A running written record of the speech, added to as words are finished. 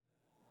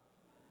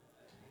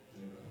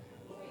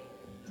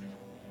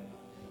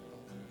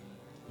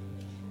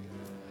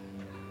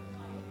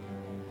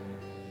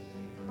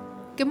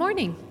Good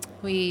morning.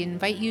 We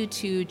invite you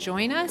to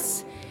join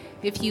us.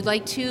 If you'd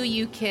like to,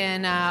 you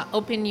can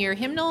open your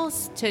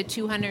hymnals to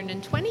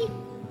 220.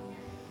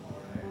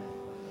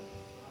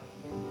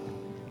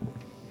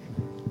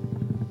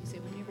 Say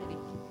when you're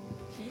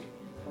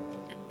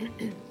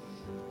ready.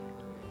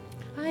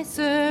 I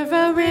serve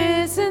a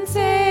risen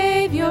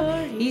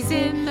Savior. He's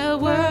in the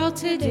world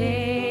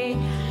today.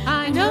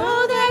 I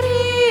know that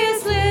He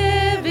is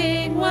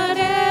living,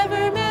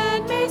 whatever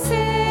man may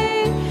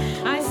say.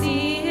 I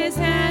see His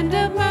hand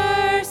of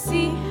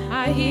mercy.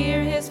 I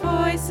hear His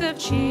voice of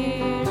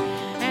cheer.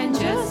 And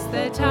just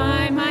the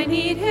time I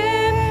need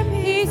Him,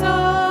 He's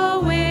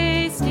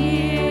always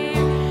near.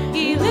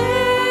 He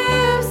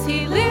lives,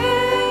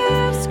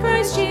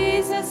 Christ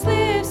Jesus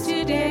lives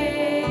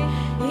today.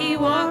 He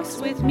walks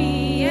with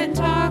me and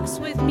talks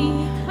with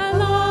me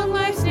along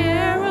life's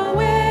narrow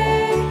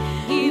way.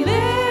 He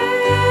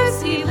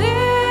lives,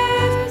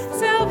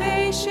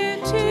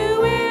 salvation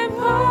to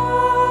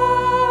impart.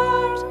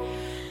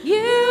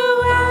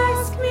 You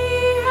ask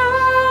me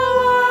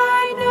how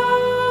I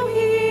know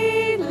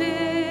He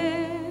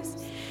lives.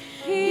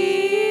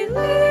 He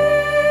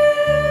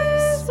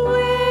lives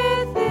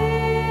within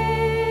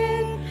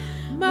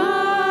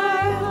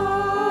my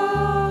heart.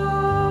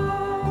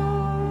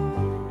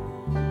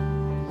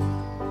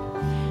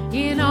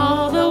 In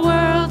all the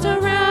world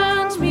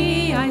around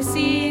me, I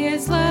see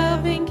His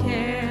loving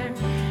care.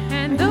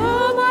 And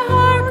though my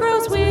heart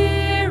grows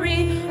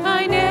weary,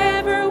 I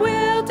never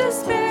will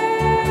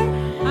despair.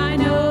 I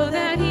know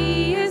that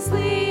He is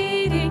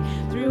leading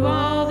through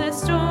all the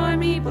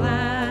stormy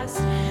blasts.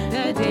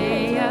 The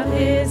day of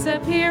His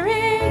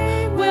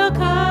appearing will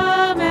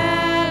come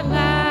at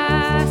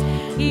last.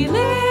 He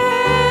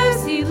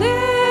lives,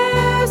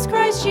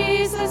 Christ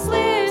Jesus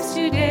lives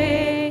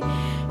today.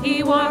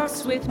 He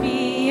walks with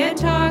me and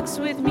talks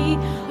with me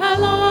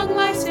along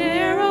life's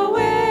narrow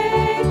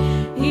way.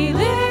 He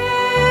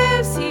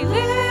lives,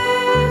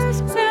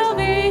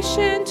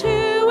 salvation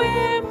to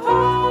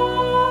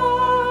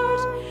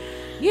impart.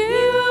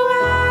 You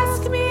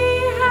ask me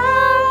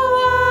how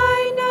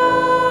I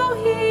know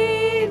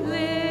He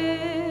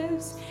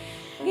lives.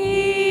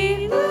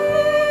 He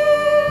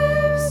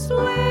lives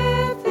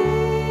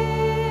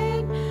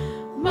within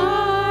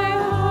my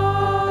heart.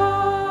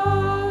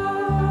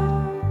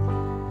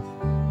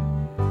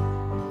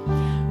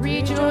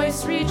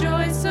 Rejoice,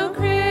 rejoice, O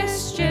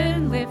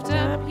Christian, lift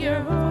up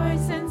your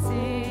voice and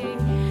sing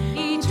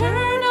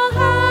eternal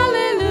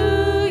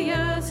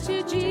hallelujahs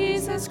to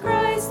Jesus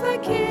Christ the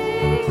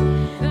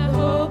King, the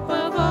hope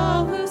of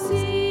all who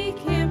seek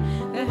Him,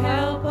 the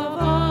help of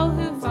all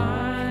who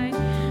find.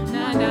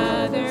 None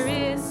other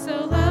is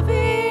so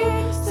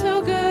loving,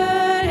 so good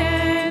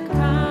and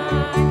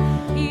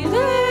kind. He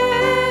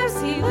lives,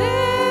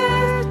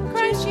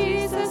 Christ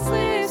Jesus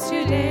lives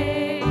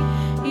today.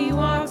 He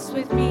walks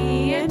with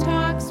me and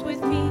talks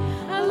with me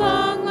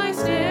along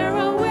life's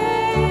narrow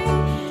way.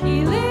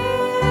 He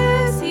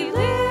lives,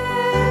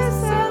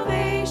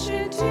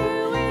 salvation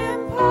to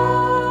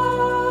impart.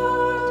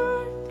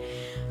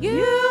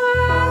 You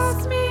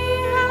ask me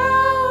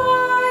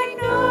how I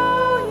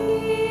know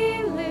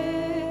He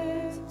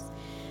lives.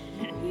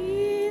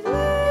 He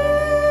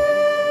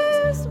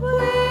lives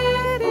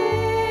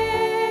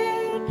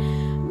within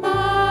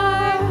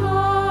my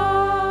heart.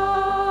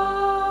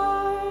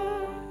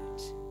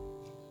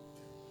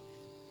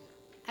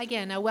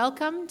 Again, a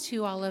welcome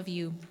to all of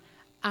you.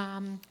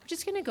 I'm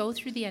just going to go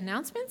through the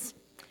announcements.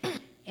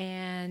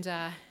 And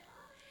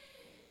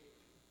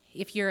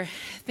if you're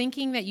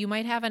thinking that you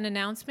might have an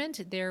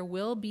announcement, there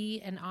will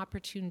be an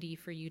opportunity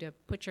for you to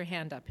put your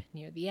hand up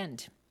near the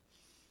end.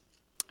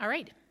 All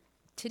right.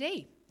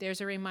 Today, there's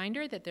a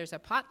reminder that there's a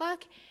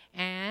potluck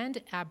and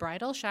a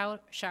bridal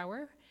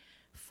shower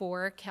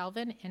for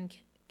Calvin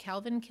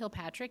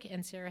Kilpatrick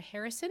and Sarah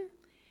Harrison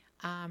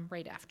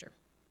right after.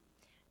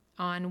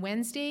 On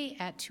Wednesday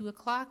at 2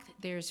 o'clock,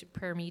 there's a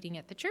prayer meeting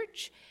at the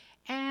church,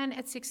 and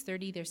at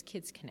 6:30, there's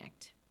Kids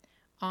Connect.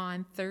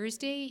 On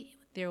Thursday,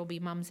 there will be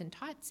Mums and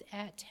Tots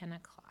at 10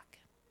 o'clock.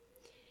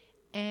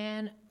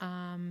 And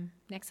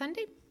next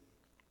Sunday,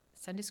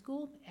 Sunday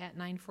school at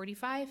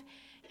 9:45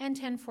 and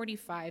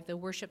 10:45, the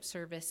worship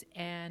service.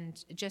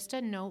 And just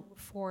a note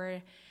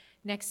for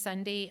next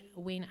Sunday,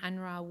 Wayne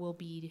Unruh will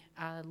be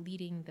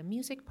leading the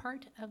music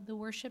part of the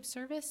worship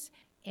service.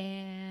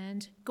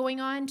 And going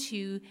on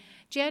to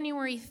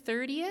January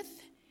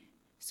 30th,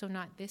 so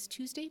not this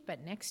Tuesday,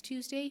 but next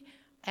Tuesday,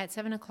 at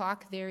 7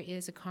 o'clock, there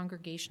is a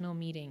congregational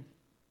meeting.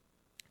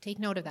 Take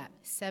note of that,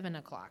 7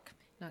 o'clock,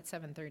 not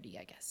 7:30,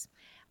 I guess.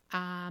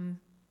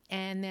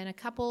 And then a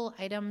couple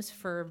items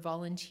for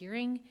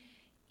volunteering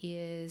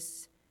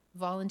is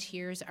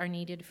volunteers are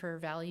needed for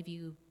Valley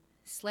View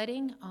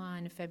sledding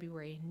on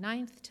February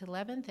 9th to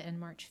 11th and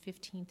March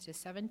 15th to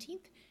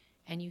 17th.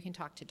 And you can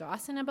talk to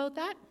Dawson about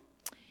that.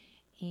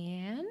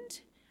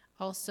 And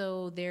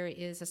also there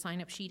is a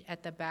sign-up sheet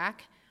at the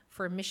back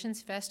for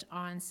Missions Fest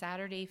on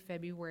Saturday,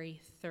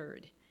 February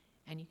 3rd.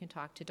 And you can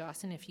talk to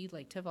Dawson if you'd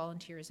like to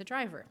volunteer as a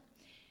driver.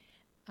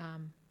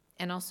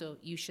 And also,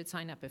 you should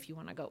sign up if you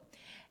want to go.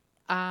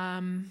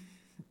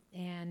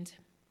 And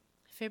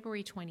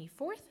February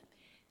 24th,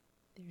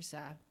 there's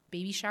a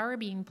baby shower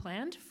being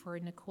planned for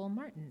Nicole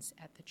Martins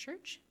at the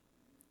church.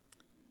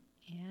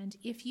 And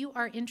if you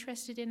are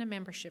interested in a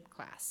membership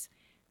class,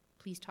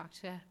 please talk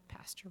to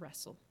Pastor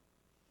Russell.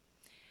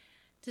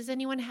 Does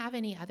anyone have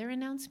any other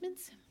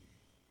announcements?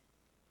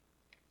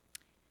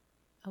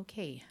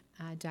 Okay,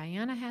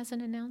 Diana has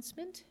an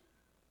announcement.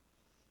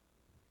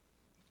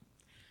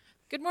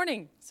 Good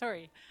morning.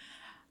 Sorry.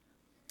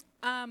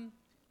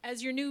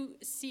 As your new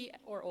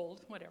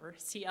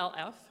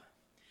CLF,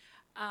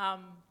 I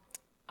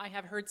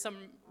have heard some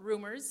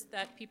rumors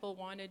that people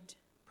wanted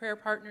prayer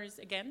partners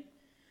again,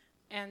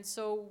 and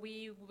so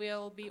we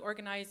will be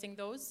organizing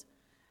those.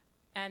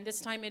 And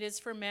this time it is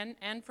for men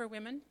and for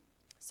women,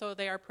 so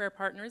they are prayer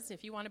partners.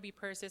 If you want to be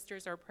prayer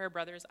sisters or prayer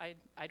brothers,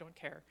 I don't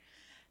care.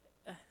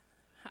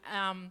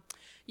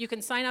 You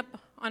can sign up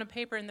on a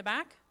paper in the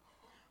back,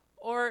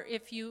 or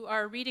if you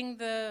are reading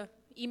the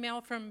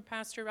email from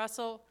Pastor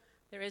Russell,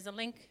 there is a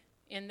link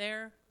in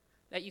there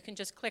that you can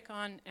just click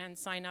on and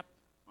sign up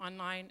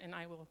online, and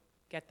I will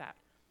get that.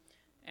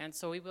 And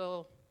so we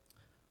will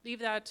leave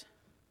that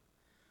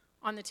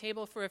on the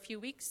table for a few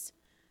weeks,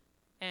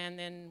 and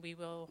then we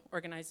will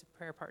organize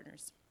prayer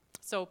partners.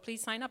 So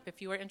please sign up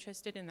if you are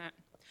interested in that.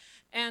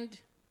 And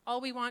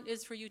all we want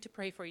is for you to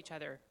pray for each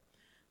other.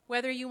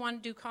 Whether you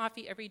want to do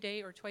coffee every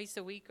day or twice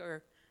a week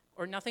or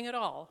nothing at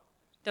all,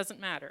 doesn't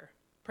matter.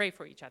 Pray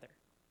for each other.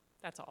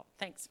 That's all.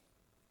 Thanks.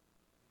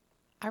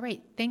 All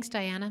right. Thanks,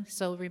 Diana.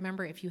 So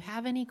remember, if you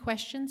have any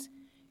questions,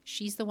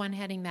 she's the one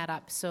heading that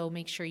up, so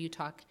make sure you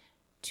talk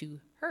to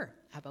her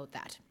about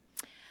that.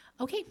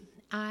 Okay,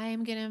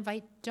 I'm going to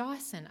invite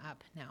Dawson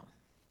up now.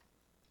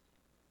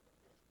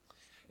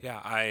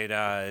 Yeah,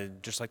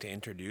 I'd just like to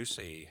introduce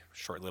a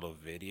short little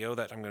video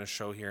that I'm going to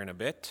show here in a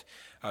bit.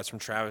 It's from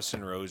Travis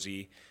and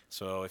Rosie.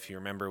 So if you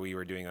remember, we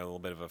were doing a little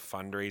bit of a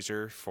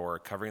fundraiser for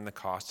covering the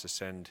cost to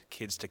send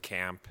kids to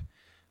camp.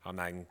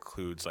 That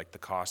includes like the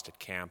cost at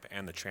camp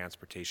and the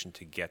transportation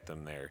to get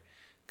them there,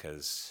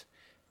 because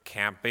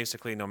camp,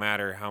 basically, no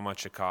matter how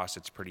much it costs,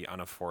 it's pretty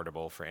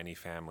unaffordable for any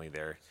family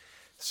there.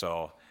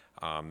 So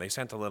they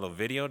sent a little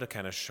video to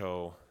kind of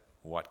show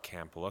what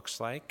camp looks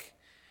like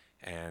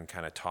and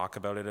kind of talk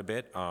about it a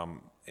bit.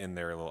 In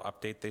their little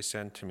update they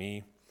sent to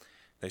me,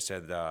 they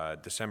said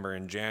December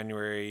and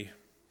January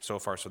so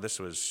far. So this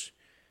was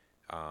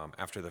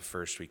after the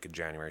first week of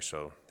January,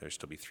 so there'll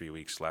still be 3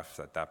 weeks left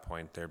at that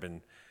point. There have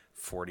been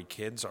 40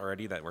 kids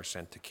already that were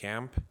sent to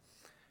camp,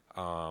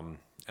 and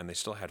they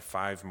still had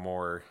 5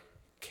 more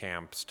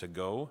camps to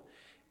go,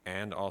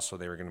 and also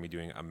they were going to be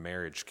doing a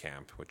marriage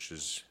camp, which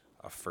is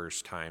a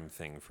first-time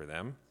thing for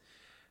them.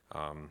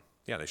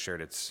 Yeah, they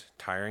shared it's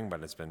tiring,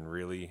 but it's been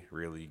really,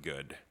 really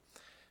good.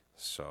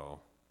 So,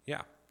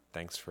 yeah,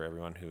 thanks for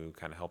everyone who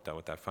kind of helped out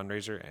with that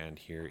fundraiser, and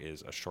here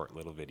is a short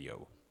little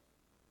video.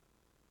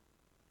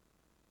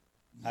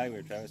 Hi,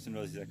 we're Travis and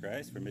Rosie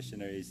Zacharias for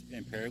Missionaries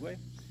in Paraguay.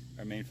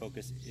 Our main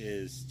focus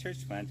is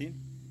church planting,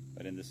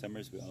 but in the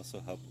summers we also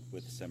help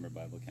with summer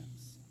Bible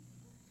camps.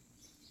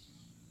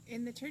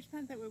 In the church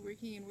plant that we're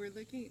working in,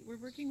 we're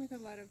working with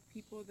a lot of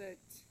people that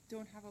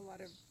don't have a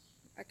lot of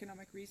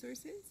economic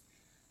resources,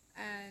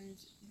 and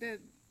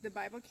the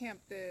Bible camp,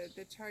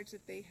 the charge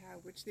that they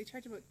have, which they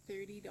charge about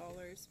 $30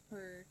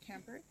 per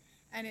camper,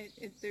 and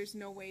there's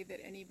no way that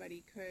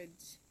anybody could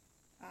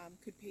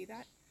pay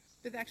that.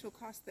 But the actual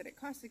cost that it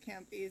costs the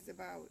camp is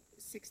about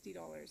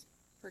 $60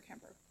 per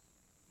camper.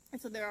 And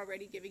so they're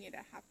already giving it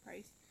at half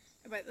price.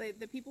 But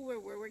the people where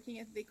we're working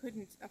at, they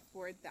couldn't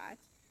afford that.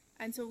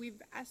 And so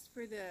we've asked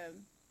for the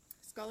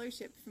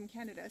scholarship from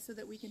Canada so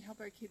that we can help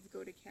our kids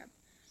go to camp.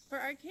 For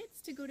our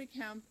kids to go to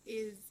camp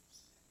is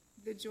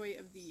the joy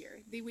of the year.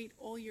 They wait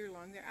all year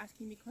long. They're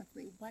asking me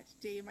constantly, what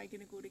day am I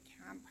going to go to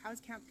camp? How's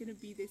camp going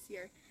to be this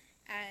year?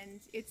 And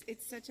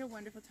it's such a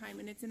wonderful time,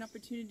 and it's an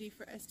opportunity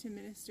for us to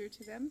minister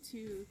to them,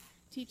 to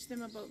teach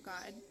them about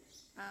God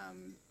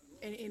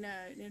in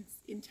an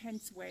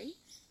intense way.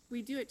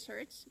 We do at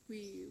church.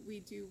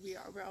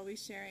 We're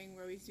always sharing.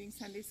 We're always doing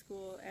Sunday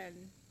school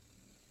and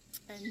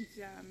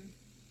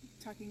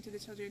talking to the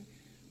children.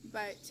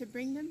 But to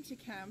bring them to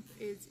camp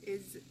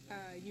is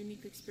a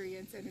unique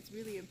experience, and it's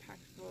really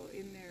impactful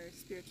in their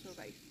spiritual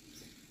life.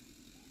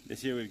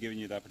 This year we've given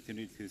you the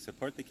opportunity to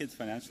support the kids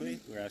financially.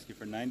 We're asking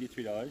for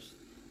 $93,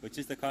 which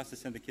is the cost to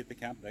send the kid to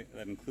camp.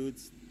 That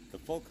includes the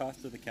full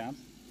cost of the camp,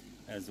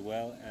 as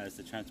well as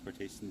the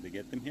transportation to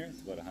get them here.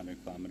 It's about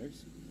 100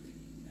 kilometers.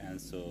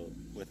 And so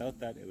without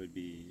that, it would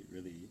be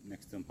really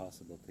next to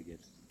impossible to get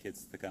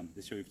kids to come.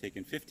 This year we've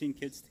taken 15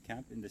 kids to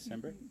camp in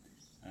December,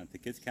 to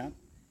kids camp.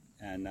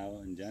 And now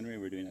in January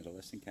we're doing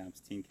adolescent camps,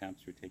 teen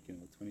camps. We're taking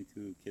about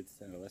 22 kids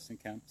to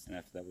adolescent camps. And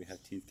after that we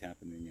have teen camp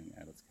and then young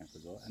adults camp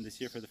as well. And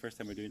this year for the first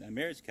time we're doing a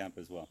marriage camp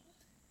as well.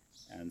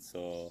 And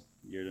so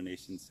your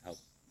donations help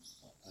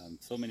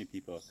so many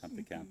people come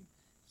to camp.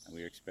 And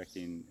we're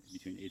expecting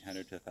between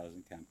 800 to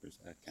 1,000 campers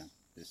at camp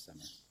this summer.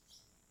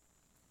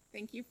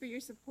 Thank you for your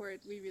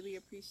support. We really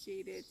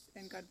appreciate it,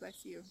 and God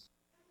bless you.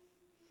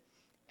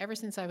 Ever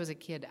since I was a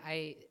kid,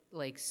 I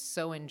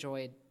so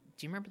enjoyed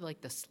do you remember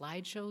like the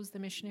slideshows the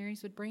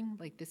missionaries would bring?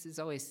 Like this is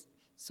always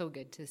so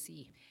good to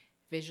see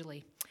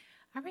visually.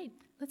 All right,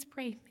 let's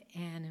pray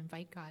and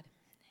invite God.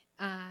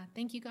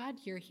 Thank you, God,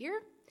 you're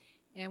here,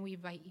 and we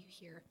invite you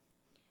here.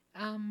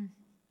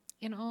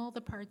 In all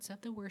the parts of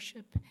the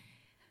worship,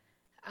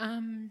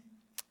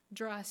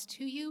 draw us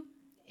to you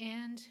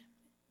and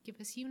give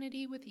us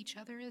unity with each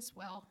other as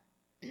well.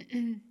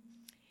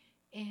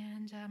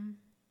 And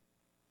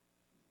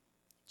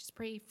just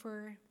pray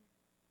for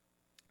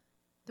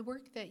the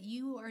work that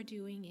you are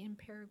doing in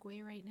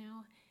Paraguay right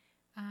now.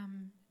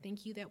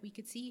 Thank you that we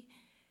could see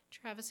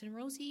Travis and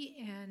Rosie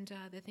and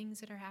the things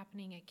that are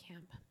happening at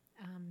camp.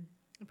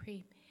 I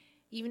pray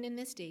even in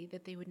this day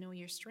that they would know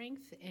your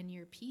strength and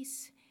your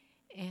peace,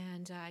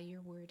 and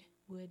your word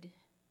would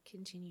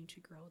continue to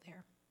grow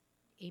there.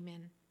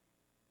 Amen.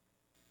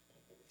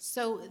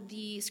 So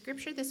the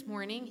scripture this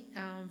morning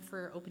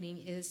for opening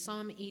is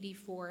Psalm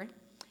 84,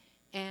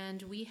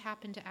 and we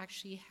happen to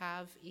actually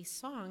have a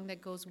song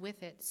that goes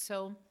with it.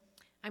 So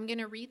I'm going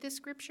to read the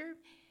scripture,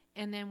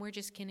 and then we're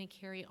just going to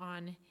carry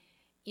on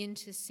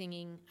into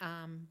singing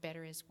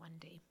Better Is One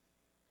Day.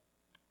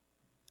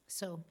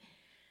 So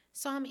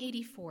Psalm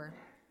 84.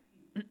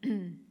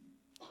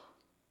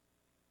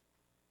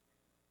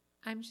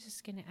 I'm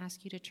just going to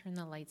ask you to turn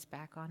the lights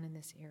back on in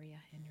this area,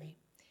 Henry.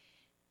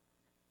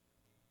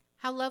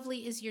 How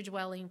lovely is your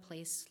dwelling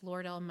place,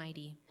 Lord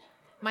Almighty.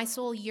 My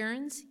soul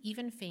yearns,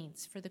 even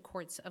faints, for the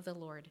courts of the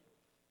Lord.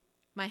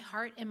 My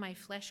heart and my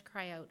flesh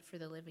cry out for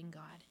the living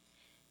God.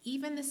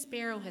 Even the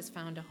sparrow has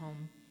found a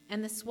home,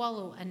 and the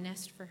swallow a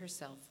nest for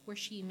herself, where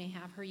she may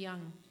have her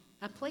young,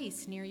 a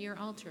place near your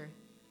altar,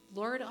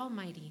 Lord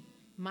Almighty,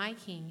 my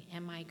King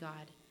and my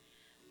God.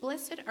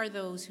 Blessed are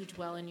those who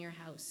dwell in your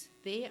house.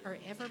 They are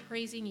ever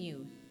praising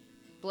you.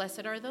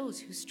 Blessed are those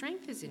whose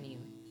strength is in you,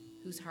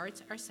 whose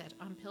hearts are set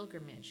on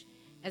pilgrimage,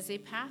 as they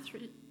pass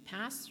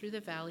through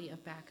the valley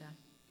of Baca.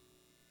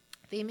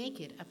 They make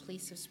it a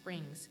place of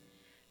springs.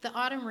 The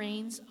autumn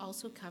rains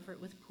also cover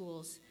it with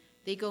pools.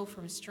 They go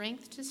from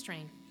strength to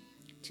strength,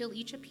 till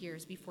each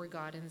appears before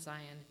God in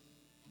Zion.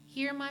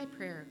 Hear my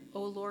prayer,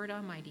 O Lord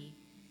Almighty.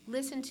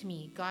 Listen to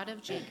me, God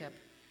of Jacob.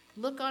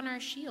 Look on our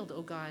shield,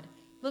 O God.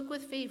 Look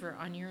with favor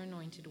on your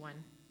anointed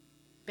one.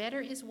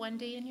 Better is one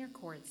day in your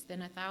courts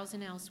than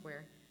 1,000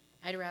 elsewhere.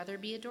 I'd rather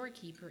be a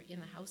doorkeeper in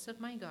the house of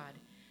my God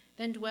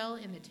than dwell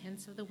in the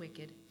tents of the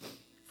wicked.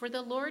 For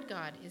the Lord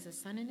God is a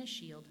sun and a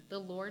shield. The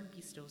Lord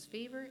bestows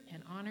favor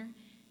and honor,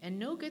 and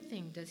no good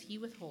thing does he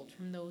withhold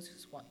from those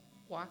whose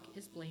walk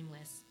is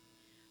blameless.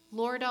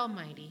 Lord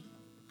Almighty,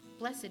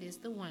 blessed is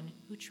the one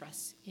who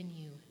trusts in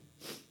you.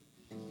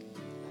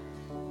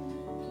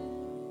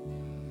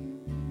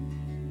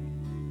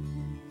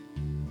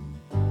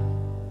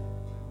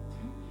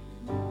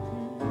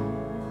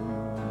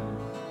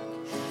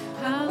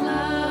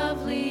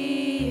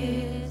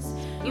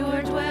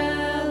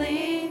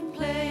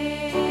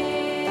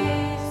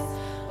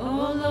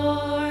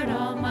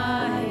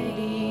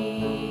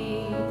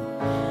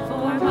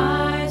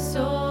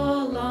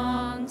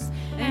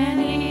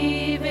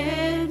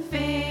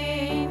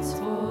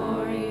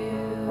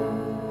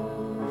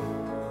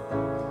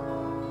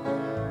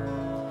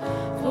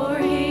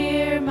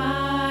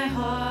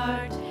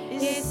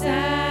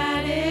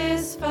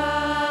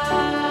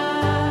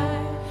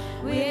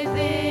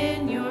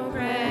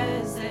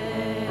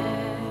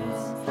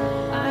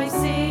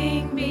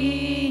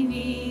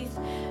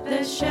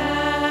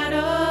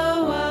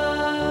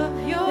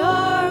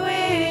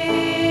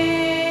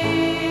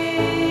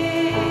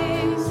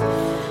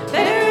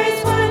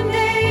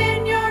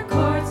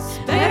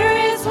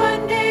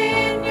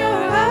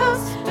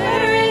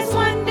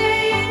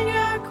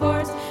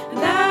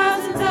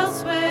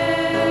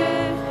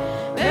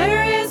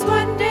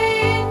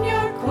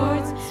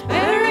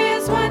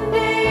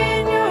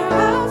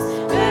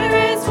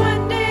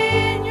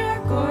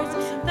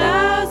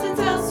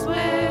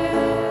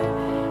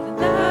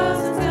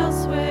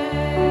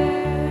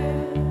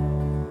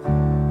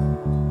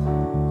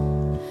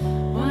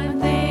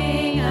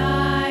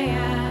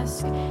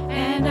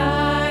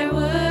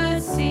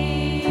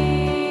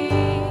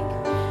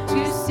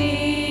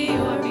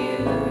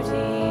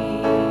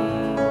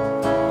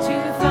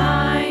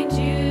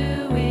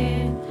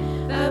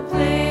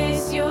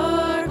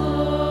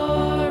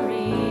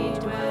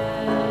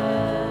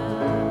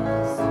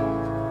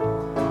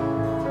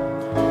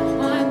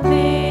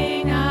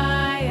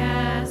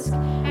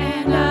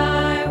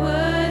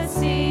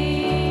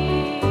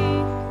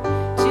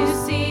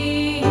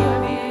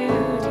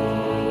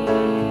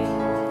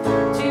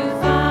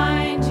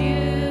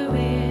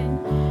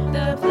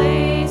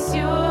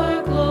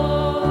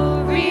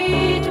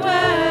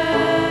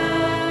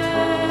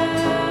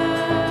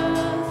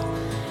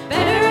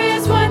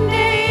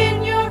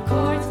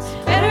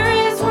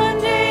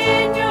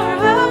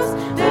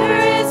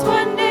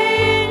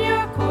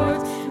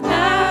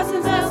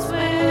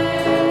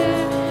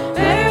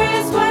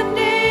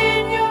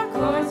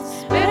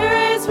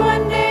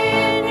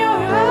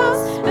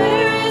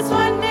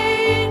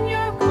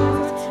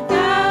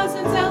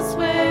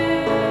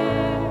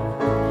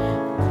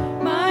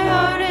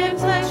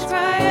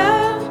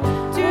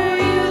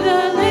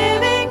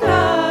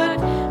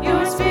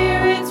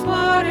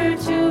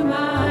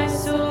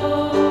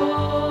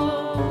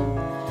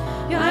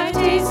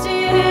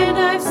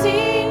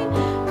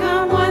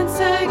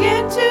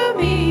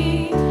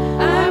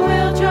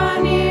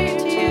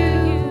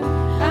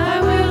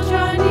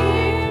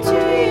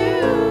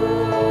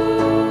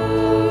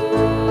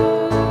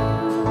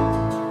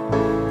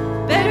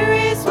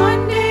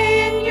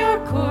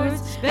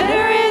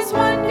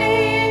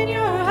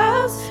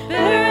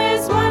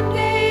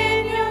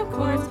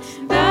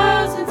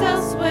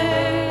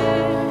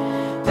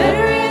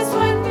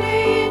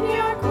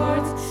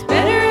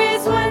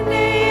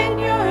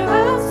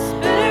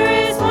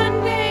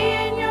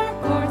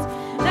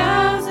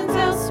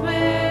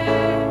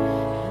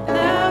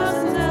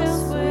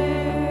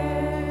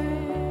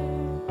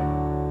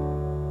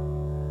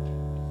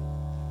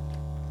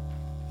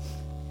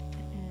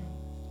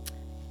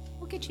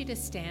 get you to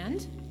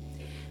stand.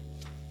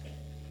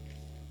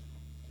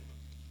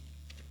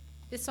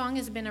 This song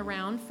has been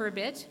around for a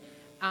bit.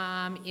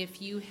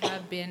 If you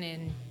have been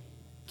in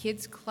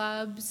kids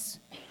clubs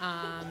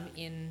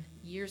in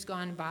years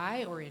gone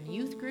by, or in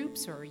youth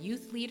groups or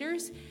youth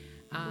leaders,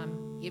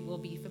 it will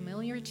be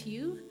familiar to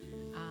you.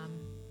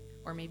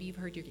 Or maybe you've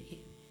heard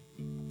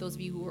those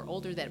of you who are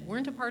older that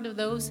weren't a part of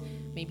those,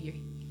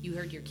 maybe you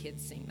heard your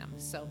kids sing them.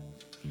 So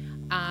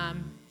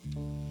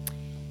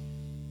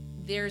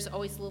there's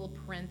always little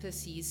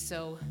parentheses,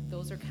 so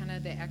those are kind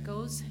of the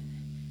echoes.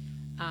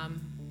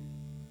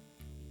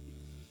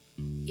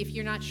 If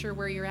you're not sure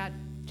where you're at,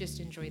 just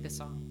enjoy the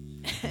song.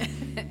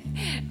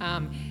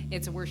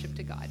 It's a worship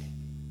to God.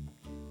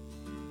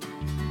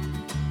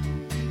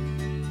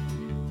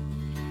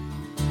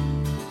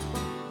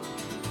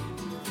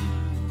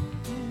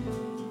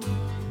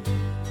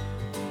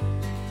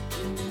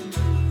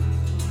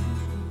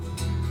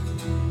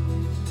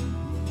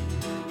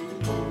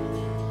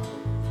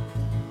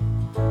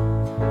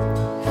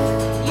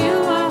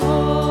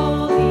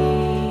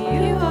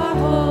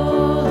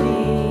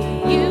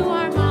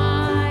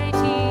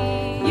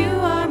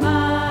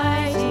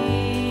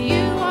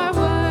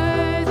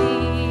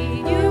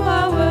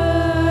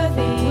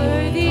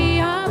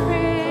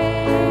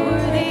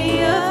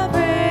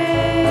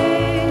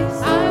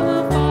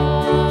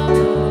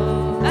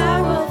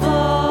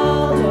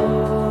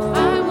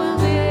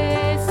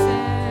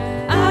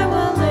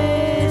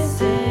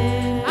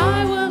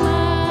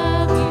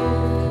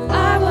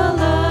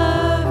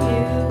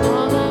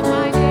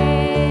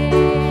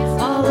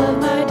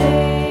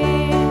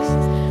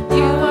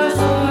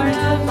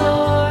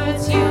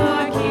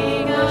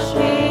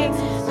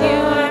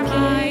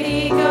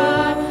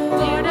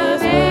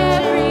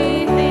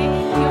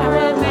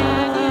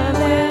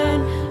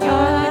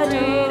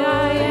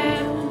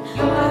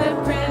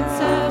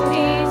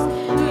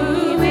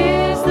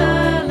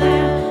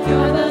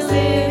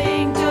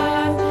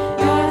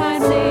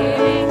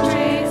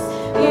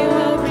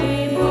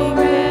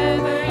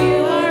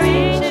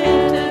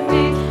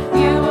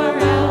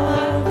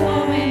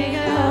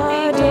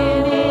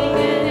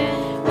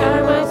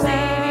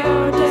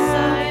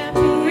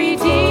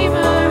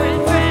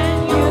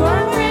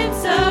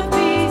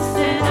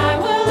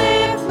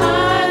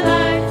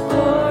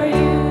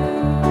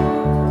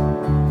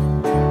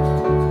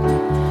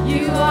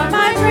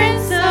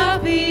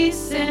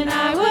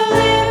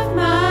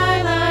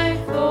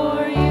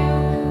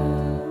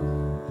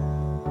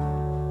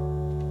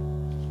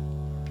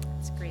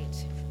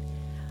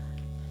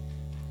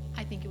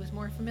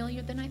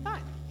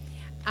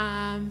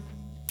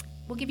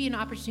 We'll give you an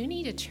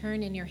opportunity to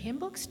turn in your hymn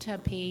books to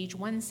page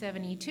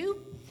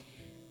 172.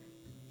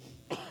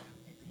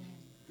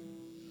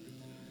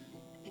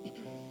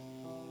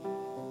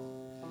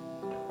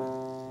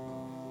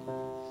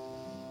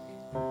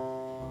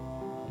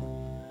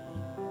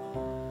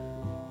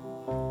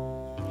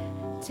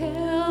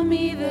 Tell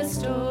me the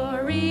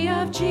story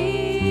of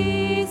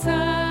Jesus,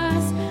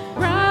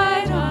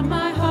 write on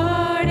my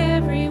heart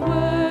every word.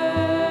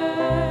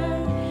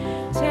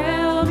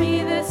 Tell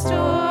me the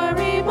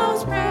story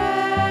most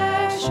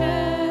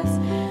precious,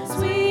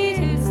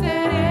 sweetest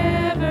that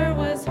ever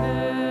was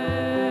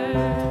heard.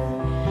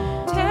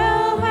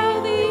 Tell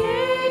how the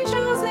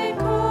angels in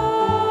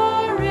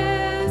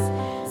chorus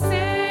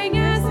sang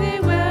as they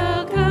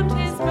welcomed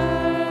his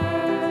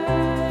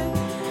birth.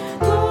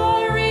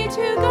 Glory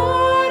to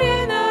God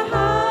in the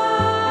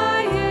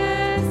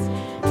highest,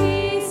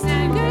 peace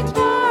and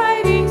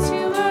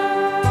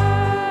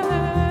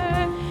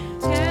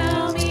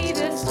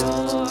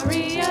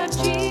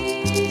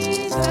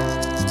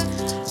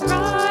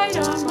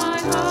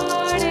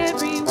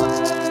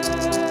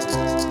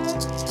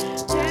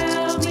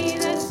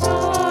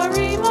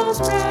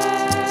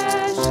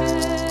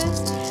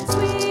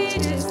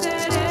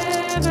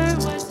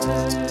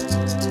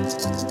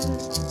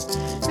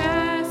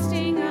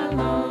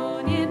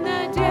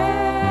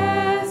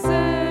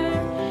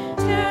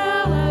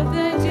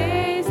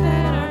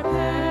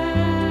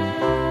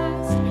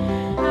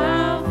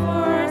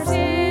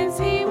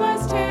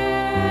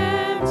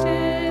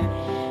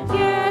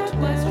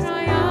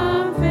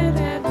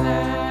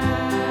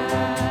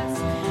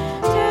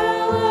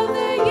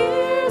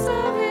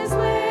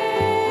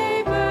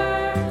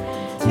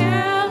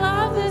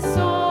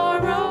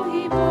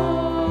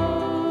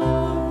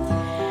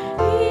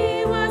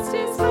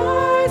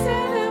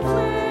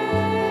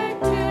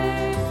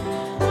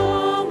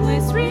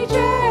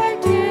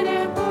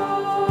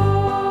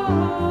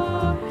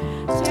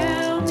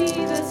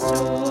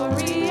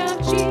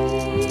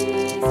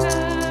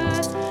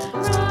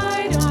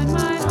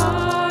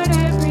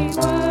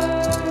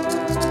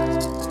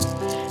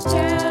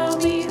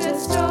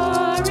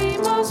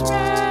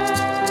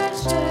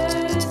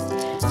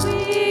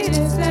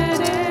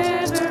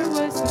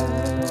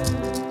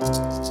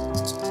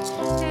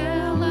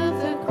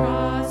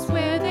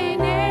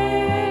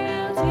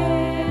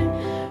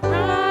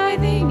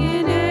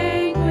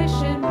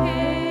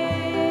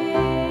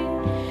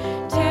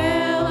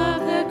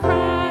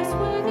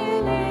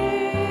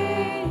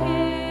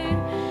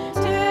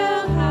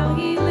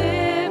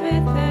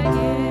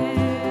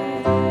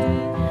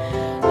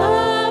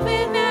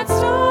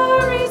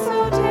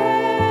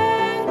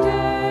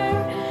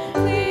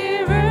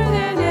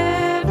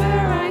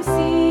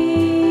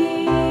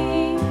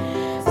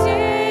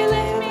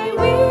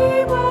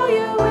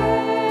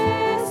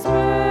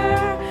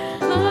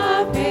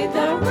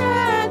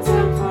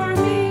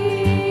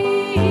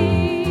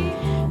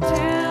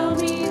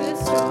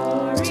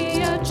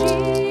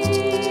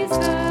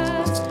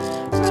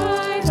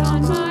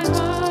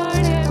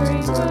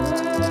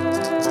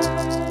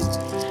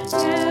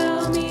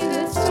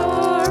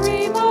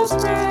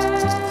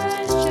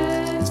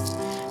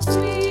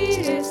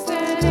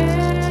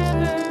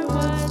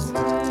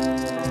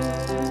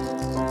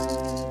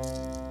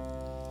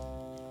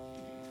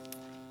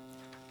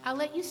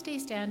you stay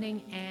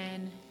standing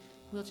and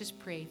we'll just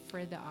pray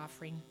for the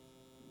offering.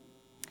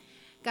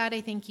 God, I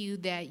thank you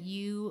that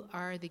you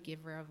are the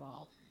giver of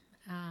all.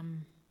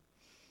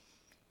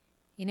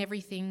 In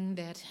everything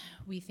that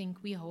we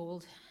think we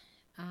hold,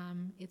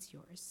 it's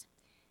yours.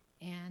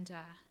 And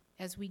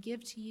as we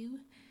give to you,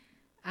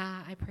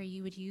 I pray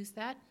you would use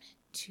that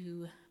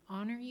to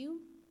honor you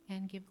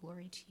and give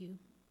glory to you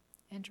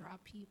and draw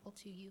people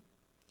to you.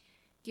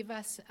 Give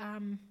us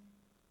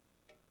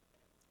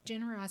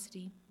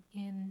generosity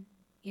in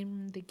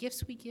the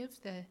gifts we give,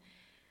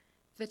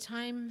 the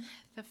time,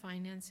 the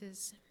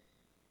finances.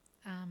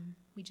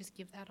 We just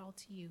give that all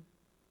to you.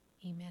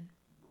 Amen.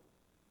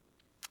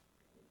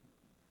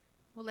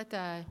 We'll let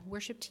the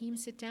worship team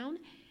sit down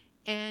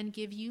and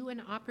give you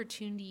an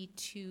opportunity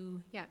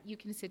to, you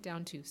can sit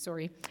down too,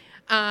 sorry.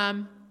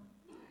 Turn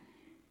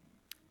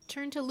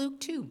to Luke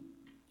 2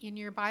 in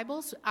your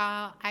Bibles.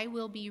 I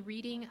will be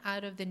reading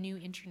out of the New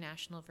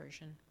International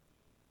Version.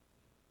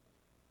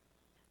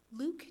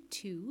 Luke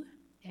 2,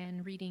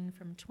 and reading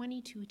from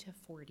 22 to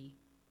 40.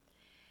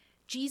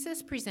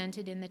 Jesus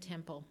presented in the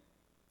temple.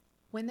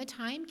 When the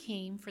time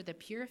came for the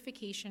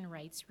purification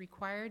rites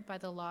required by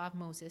the law of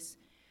Moses,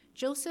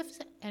 Joseph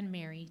and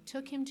Mary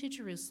took him to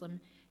Jerusalem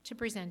to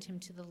present him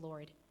to the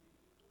Lord.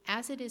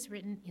 As it is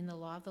written in the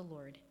law of the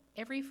Lord,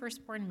 every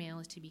firstborn male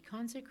is to be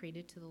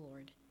consecrated to the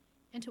Lord,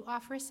 and to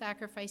offer a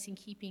sacrifice in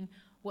keeping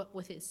what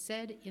with it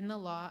said in the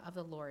law of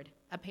the Lord,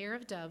 a pair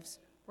of doves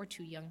or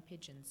 2 young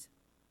pigeons.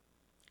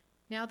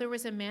 Now there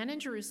was a man in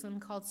Jerusalem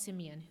called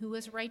Simeon, who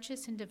was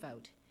righteous and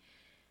devout.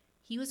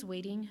 He was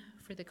waiting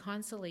for the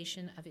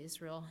consolation of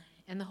Israel,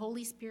 and the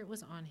Holy Spirit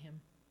was on him.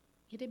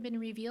 It had been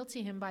revealed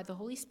to him by the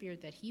Holy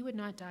Spirit that he would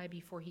not die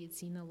before he had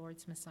seen the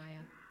Lord's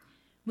Messiah.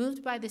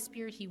 Moved by the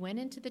Spirit, he went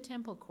into the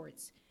temple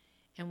courts,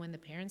 and when the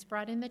parents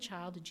brought in the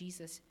child,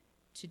 Jesus,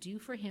 to do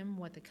for him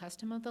what the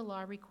custom of the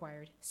law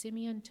required,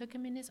 Simeon took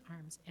him in his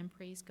arms and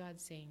praised God,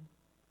 saying,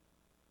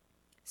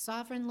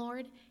 Sovereign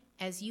Lord,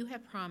 as you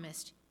have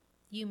promised,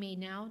 you may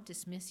now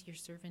dismiss your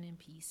servant in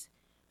peace.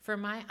 For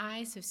my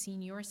eyes have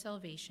seen your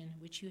salvation,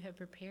 which you have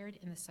prepared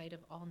in the sight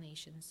of all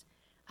nations,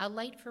 a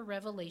light for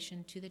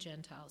revelation to the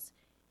Gentiles,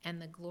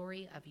 and the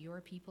glory of your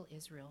people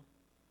Israel.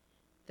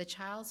 The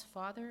child's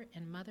father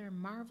and mother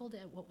marveled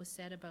at what was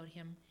said about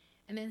him,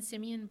 and then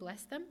Simeon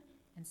blessed them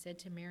and said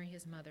to Mary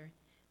his mother,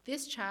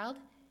 This child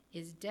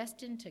is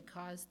destined to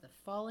cause the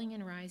falling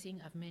and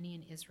rising of many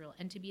in Israel,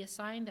 and to be a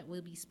sign that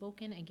will be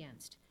spoken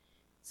against,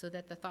 so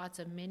that the thoughts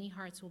of many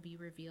hearts will be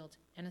revealed,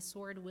 and a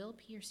sword will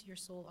pierce your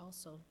soul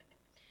also.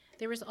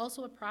 There was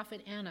also a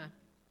prophet Anna,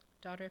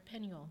 daughter of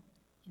Penuel,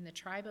 in the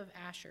tribe of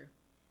Asher.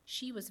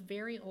 She was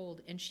very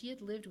old, and she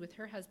had lived with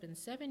her husband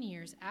 7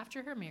 years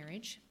after her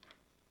marriage,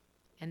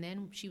 and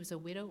then she was a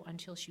widow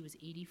until she was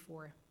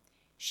 84.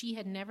 She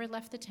had never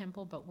left the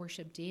temple, but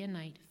worshipped day and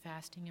night,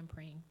 fasting and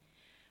praying.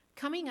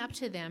 Coming up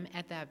to them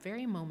at that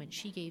very moment,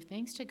 she gave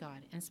thanks to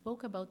God and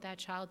spoke about that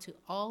child to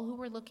all who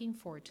were looking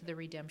forward to the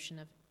redemption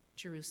of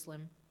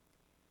Jerusalem.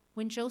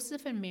 When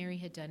Joseph and Mary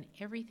had done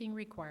everything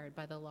required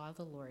by the law of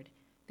the Lord,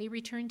 they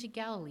returned to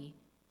Galilee,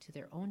 to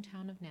their own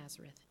town of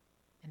Nazareth.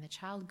 And the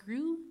child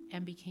grew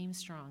and became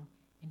strong,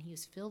 and he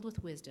was filled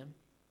with wisdom,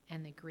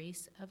 and the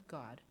grace of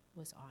God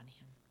was on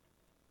him.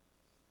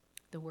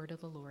 The word of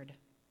the Lord.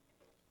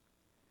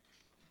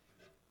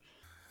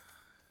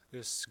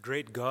 This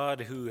great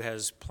God who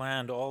has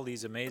planned all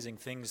these amazing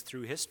things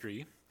through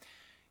history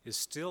is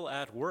still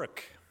at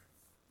work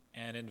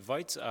and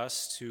invites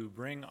us to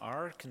bring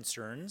our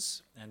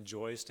concerns and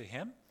joys to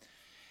him.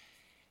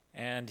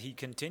 And he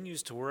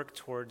continues to work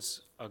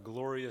towards a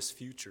glorious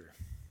future.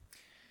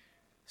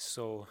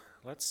 So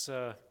let's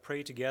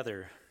pray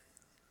together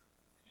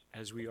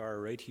as we are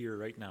right here,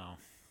 right now.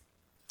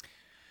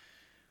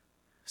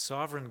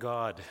 Sovereign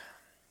God,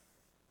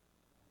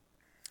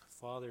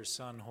 Father,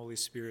 Son, Holy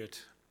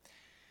Spirit,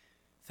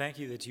 thank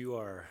you that you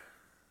are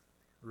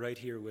right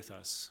here with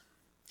us,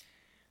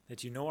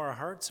 that you know our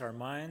hearts, our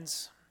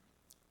minds,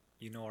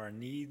 you know our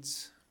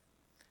needs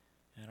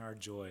and our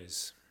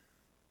joys.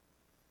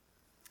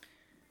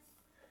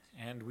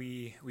 And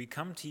we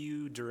come to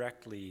you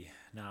directly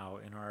now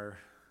in our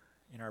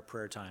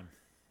prayer time.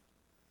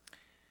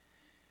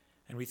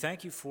 And we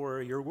thank you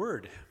for your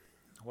word,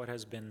 what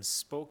has been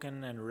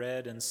spoken and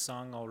read and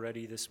sung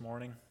already this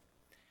morning,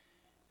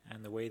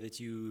 and the way that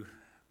you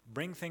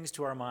bring things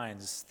to our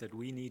minds that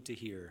we need to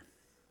hear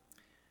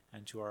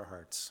and to our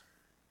hearts.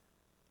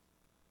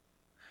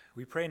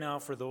 We pray now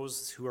for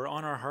those who are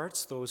on our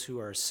hearts, those who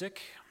are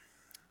sick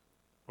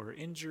or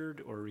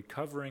injured or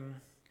recovering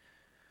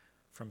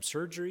from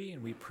surgery,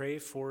 and we pray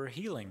for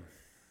healing.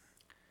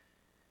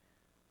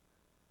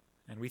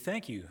 And we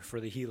thank you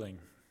for the healing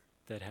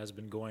that has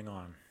been going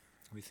on.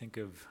 We think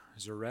of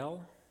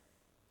Zarel.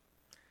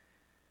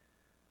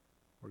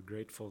 We're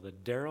grateful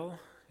that Daryl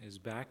is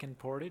back in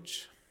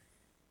Portage.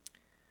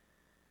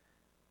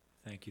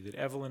 Thank you that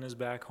Evelyn is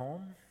back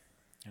home,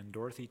 and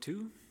Dorothy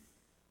too.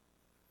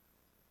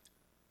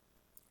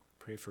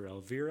 Pray for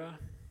Elvira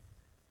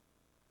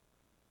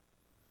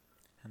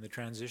and the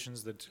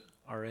transitions that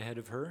are ahead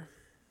of her.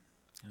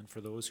 and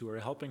for those who are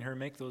helping her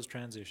make those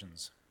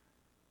transitions.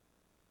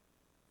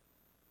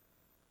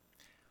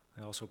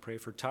 I also pray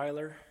for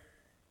Tyler,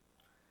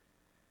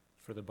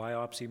 for the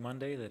biopsy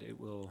Monday, that it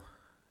will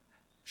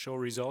show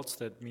results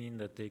that mean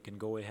that they can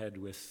go ahead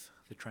with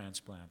the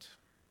transplant.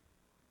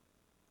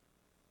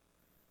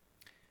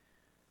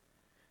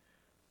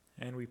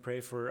 And we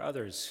pray for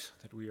others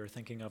that we are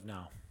thinking of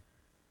now.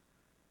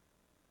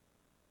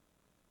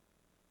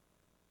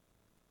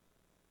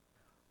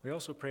 We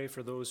also pray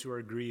for those who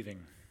are grieving.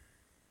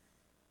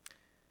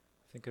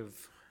 Think of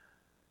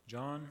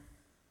John,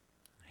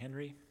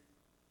 Henry,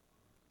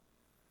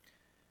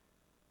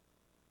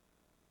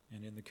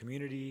 and in the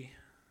community,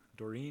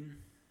 Doreen,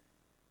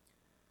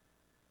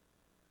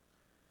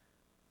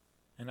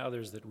 and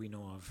others that we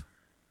know of.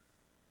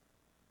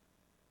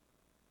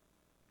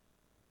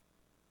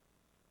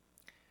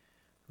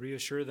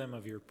 Reassure them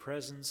of your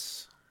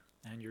presence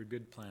and your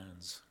good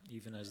plans,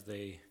 even as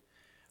they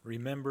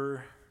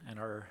remember and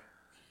are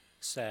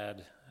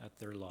sad at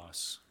their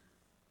loss.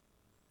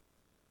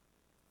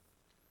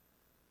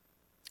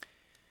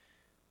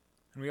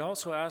 And we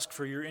also ask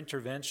for your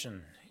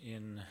intervention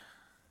in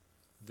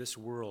this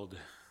world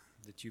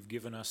that you've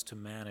given us to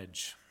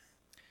manage.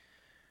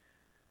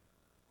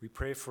 We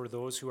pray for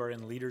those who are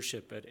in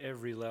leadership at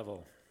every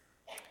level,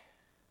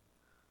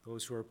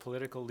 those who are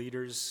political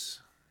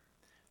leaders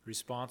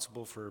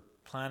responsible for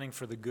planning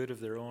for the good of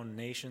their own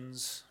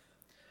nations,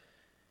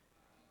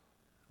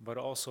 but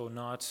also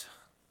not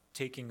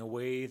taking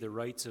away the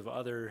rights of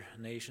other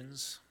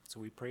nations. So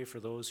we pray for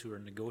those who are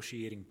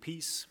negotiating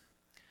peace,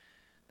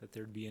 that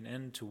there'd be an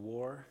end to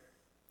war.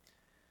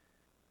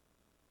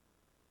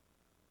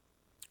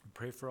 We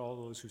pray for all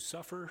those who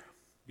suffer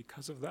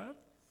because of that.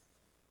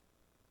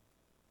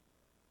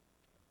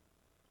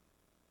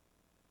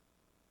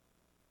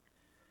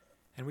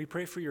 And we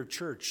pray for your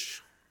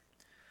church.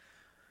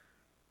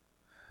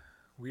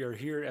 We are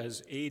here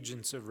as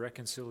agents of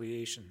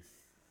reconciliation.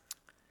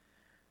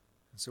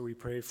 And so we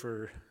pray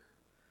for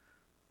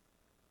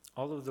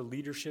all of the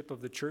leadership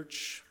of the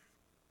church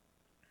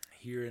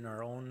here in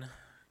our own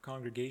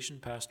congregation,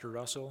 Pastor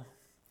Russell,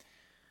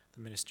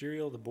 the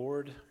ministerial, the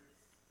board.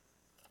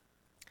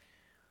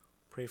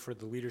 Pray for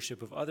the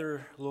leadership of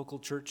other local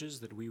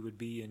churches, that we would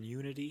be in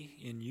unity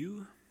in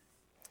you.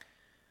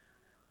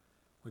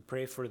 We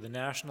pray for the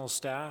national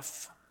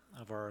staff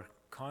of our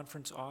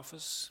conference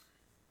office.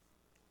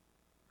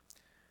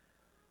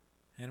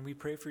 And we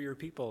pray for your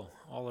people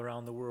all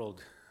around the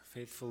world,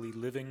 faithfully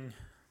living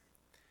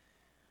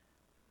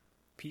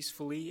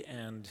peacefully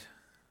and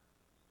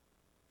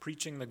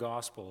preaching the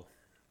gospel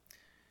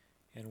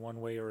in one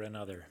way or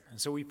another.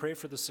 And so we pray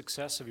for the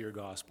success of your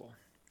gospel,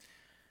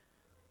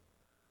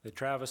 that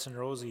Travis and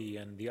Rosie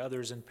and the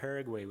others in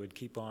Paraguay would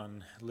keep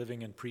on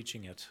living and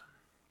preaching it,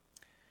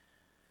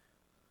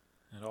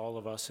 and all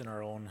of us in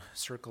our own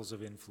circles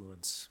of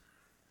influence.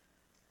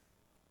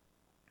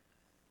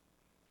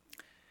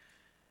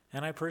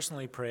 And I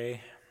personally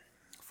pray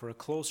for a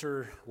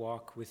closer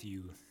walk with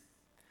you,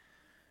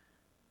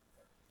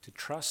 to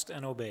trust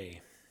and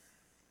obey,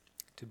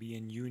 to be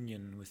in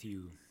union with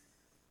you.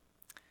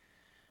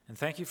 And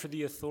thank you for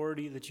the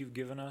authority that you've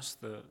given us,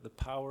 the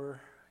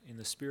power in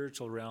the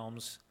spiritual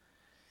realms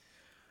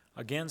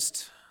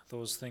against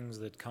those things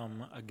that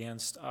come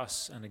against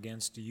us and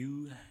against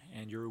you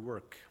and your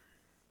work.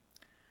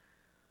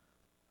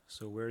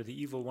 So where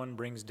the evil one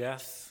brings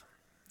death,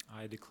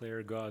 I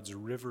declare God's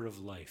river of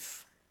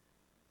life.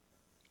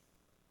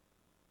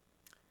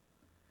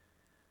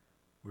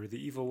 Where the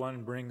evil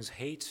one brings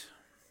hate,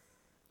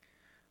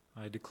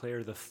 I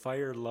declare the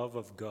fire love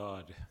of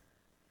God.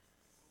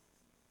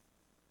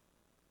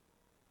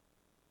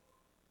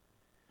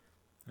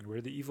 And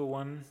where the evil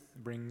one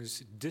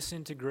brings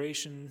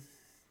disintegration,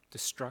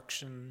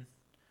 destruction,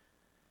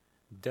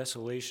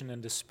 desolation,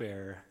 and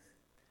despair,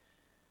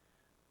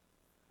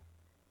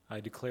 I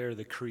declare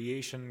the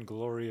creation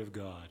glory of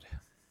God.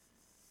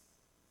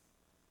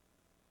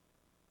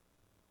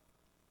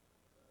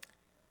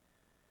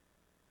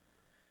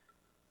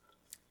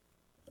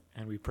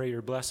 And we pray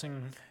your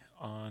blessing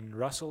on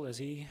Russell as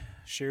he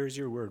shares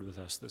your word with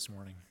us this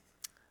morning.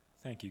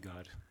 Thank you,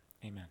 God.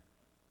 Amen.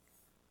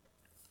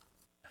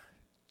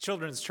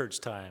 Children's church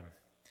time.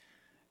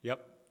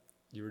 Yep,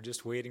 you were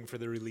just waiting for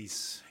the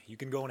release. You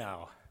can go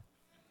now.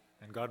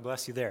 And God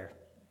bless you there.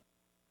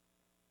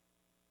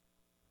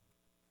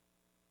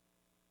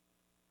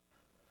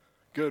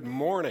 Good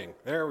morning.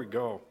 There we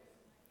go.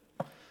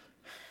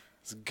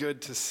 It's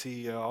good to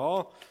see you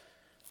all.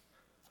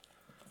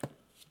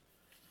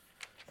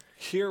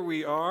 Here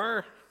we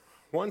are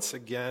once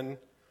again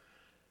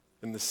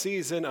in the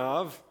season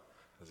of,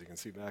 as you can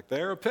see back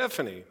there,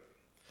 Epiphany.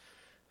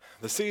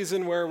 The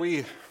season where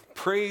we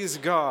praise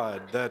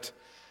God that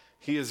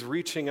He is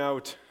reaching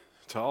out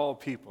to all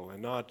people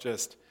and not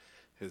just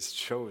His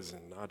chosen,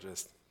 not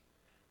just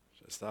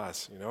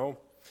us, you know.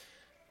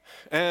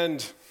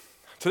 And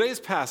today's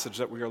passage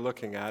that we are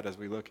looking at as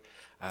we look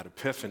at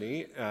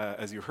Epiphany,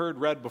 as you heard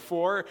read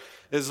before,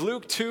 is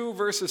Luke 2,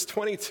 verses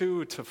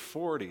 22 to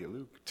 40.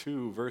 Luke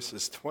 2,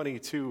 verses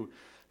 22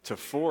 to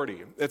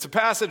 40. It's a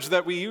passage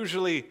that we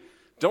usually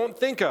don't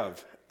think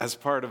of as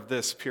part of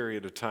this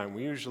period of time.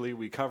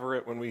 We cover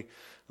it when we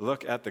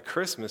look at the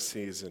Christmas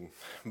season.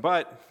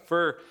 But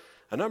for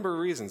a number of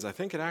reasons, I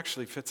think it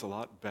actually fits a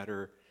lot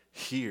better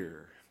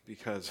here,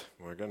 because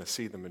we're going to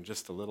see them in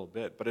just a little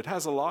bit. But it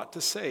has a lot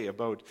to say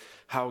about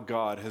how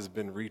God has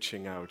been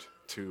reaching out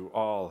to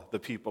all the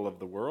people of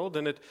the world.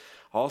 And it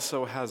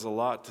also has a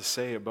lot to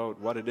say about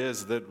what it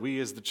is that we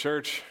as the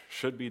church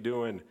should be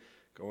doing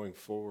going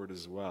forward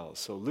as well.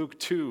 So Luke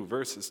 2,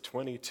 verses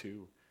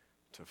 22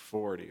 to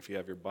 40, if you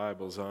have your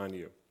Bibles on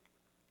you.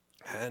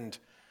 And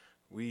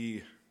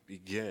we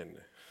begin.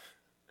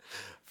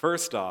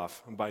 First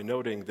off, by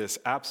noting this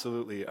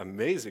absolutely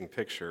amazing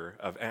picture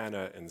of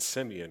Anna and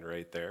Simeon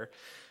right there.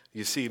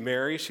 You see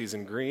Mary, she's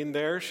in green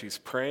there. She's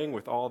praying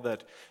with all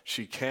that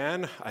she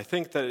can. I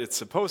think that it's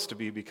supposed to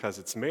be because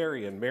it's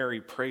Mary, and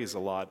Mary prays a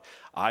lot.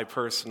 I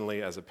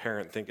personally, as a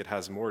parent, think it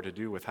has more to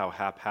do with how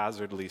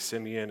haphazardly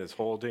Simeon is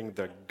holding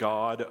the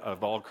God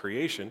of all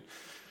creation.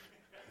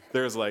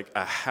 There's like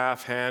a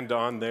half hand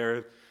on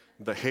there.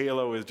 The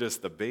halo is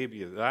just the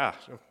baby.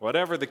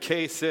 Whatever the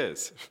case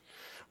is.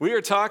 We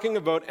are talking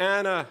about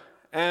Anna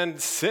and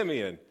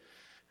Simeon,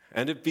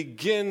 and it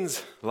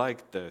begins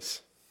like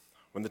this.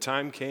 When the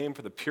time came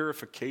for the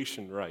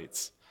purification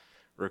rites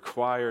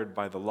required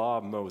by the law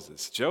of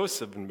Moses,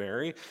 Joseph and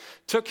Mary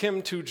took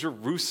him to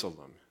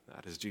Jerusalem,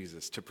 that is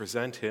Jesus, to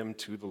present him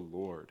to the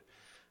Lord.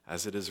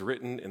 As it is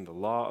written in the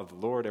law of the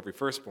Lord, every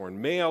firstborn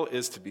male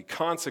is to be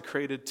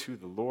consecrated to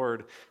the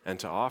Lord and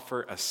to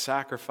offer a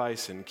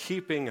sacrifice in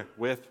keeping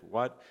with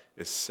what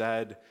is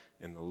said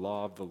in the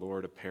law of the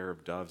Lord, a pair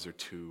of doves or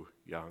 2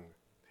 young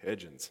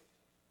pigeons.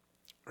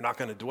 We're not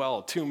going to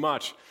dwell too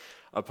much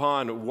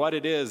upon what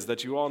it is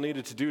that you all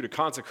needed to do to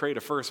consecrate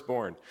a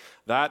firstborn.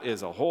 That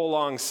is a whole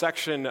long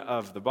section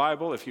of the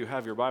Bible. If you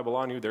have your Bible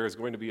on you, there is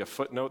going to be a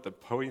footnote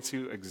that points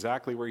you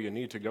exactly where you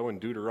need to go in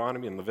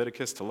Deuteronomy and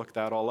Leviticus to look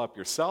that all up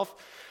yourself.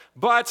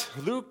 But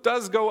Luke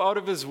does go out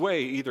of his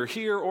way, either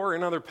here or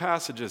in other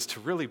passages, to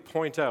really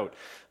point out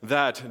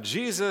that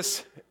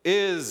Jesus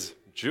is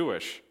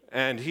Jewish.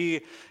 And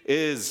he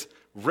is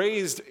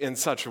raised in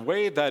such a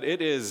way that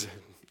it is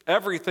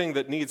everything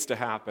that needs to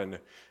happen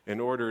in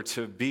order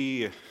to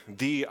be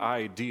the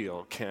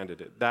ideal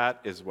candidate. That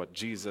is what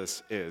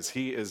Jesus is.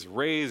 He is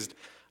raised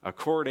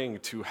according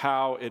to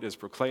how it is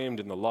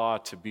proclaimed in the law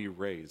to be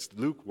raised.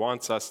 Luke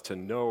wants us to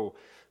know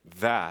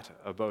that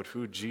about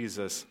who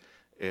Jesus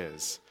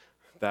is.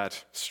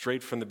 That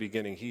straight from the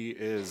beginning, he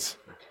is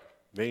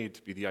made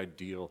to be the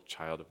ideal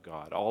child of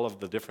God. All of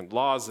the different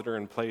laws that are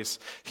in place,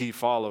 he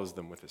follows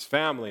them with his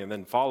family and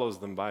then follows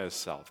them by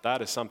himself. That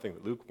is something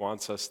that Luke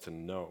wants us to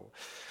know.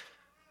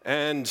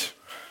 And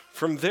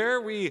from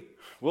there, we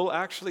will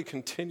actually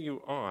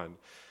continue on.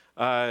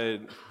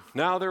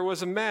 Now there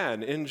was a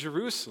man in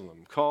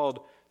Jerusalem called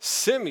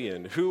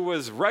Simeon who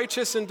was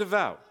righteous and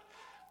devout.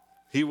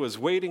 He was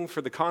waiting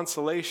for the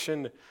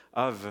consolation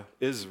of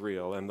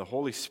Israel, and the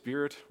Holy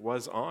Spirit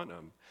was on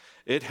him.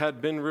 It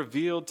had been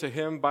revealed to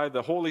him by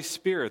the Holy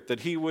Spirit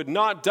that he would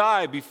not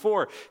die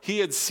before he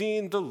had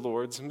seen the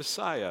Lord's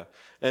Messiah.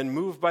 And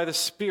moved by the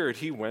Spirit,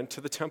 he went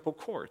to the temple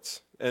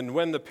courts. And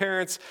when the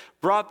parents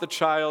brought the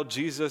child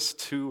Jesus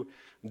to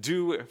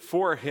do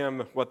for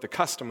him what the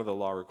custom of the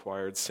law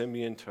required,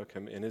 Simeon took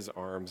him in his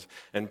arms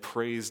and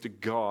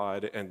praised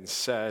God and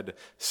said,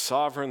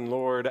 "Sovereign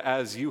Lord,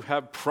 as you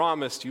have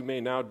promised, you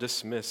may now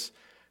dismiss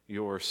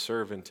your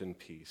servant in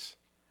peace.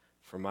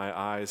 For my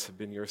eyes have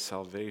been your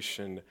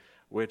salvation,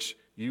 which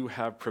you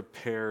have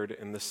prepared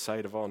in the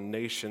sight of all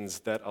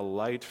nations, that a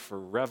light for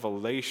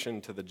revelation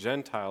to the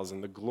Gentiles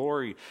and the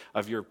glory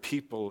of your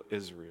people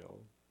Israel."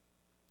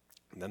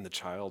 And then the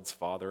child's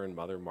father and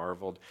mother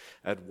marveled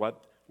at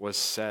what was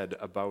said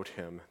about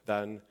him.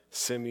 Then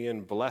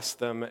Simeon blessed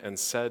them and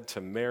said to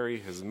Mary,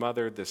 his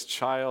mother, "This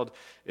child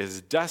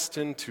is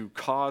destined to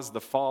cause the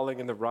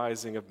falling and the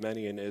rising of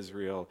many in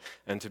Israel,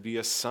 and to be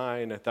a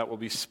sign that will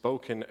be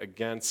spoken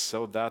against,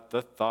 so that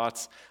the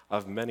thoughts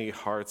of many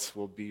hearts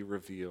will be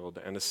revealed,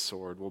 and a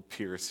sword will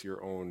pierce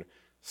your own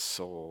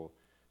soul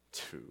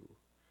too."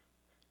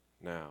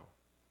 Now,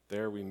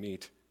 there we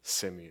meet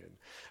Simeon.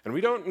 And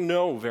we don't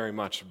know very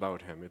much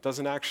about him. It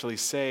doesn't actually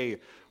say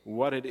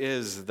what it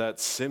is that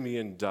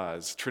Simeon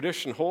does.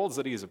 Tradition holds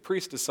that he's a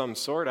priest of some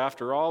sort.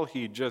 After all,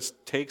 he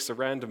just takes a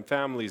random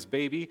family's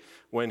baby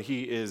when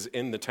he is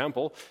in the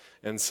temple.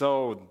 And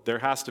so there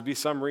has to be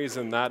some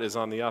reason that is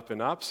on the up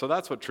and up. So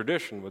that's what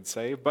tradition would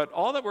say. But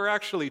all that we're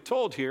actually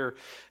told here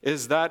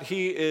is that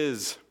he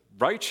is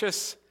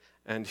righteous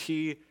and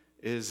he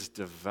is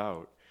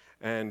devout.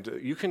 And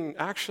you can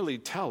actually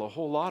tell a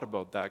whole lot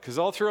about that, because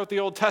all throughout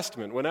the Old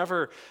Testament,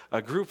 whenever a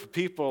group of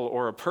people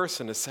or a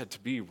person is said to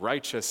be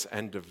righteous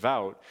and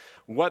devout,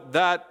 what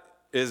that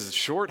is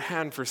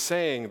shorthand for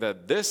saying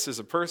that this is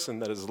a person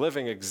that is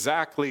living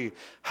exactly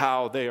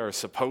how they are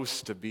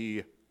supposed to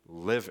be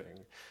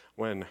living.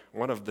 when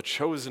one of the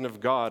chosen of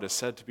God is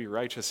said to be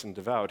righteous and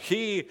devout.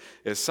 He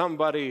is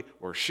somebody,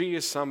 or she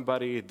is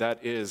somebody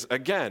that is,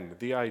 again,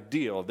 the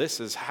ideal. This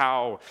is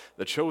how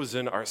the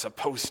chosen are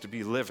supposed to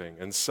be living.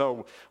 And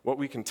so what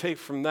we can take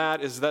from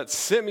that is that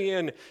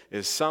Simeon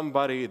is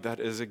somebody that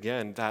is,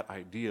 again, that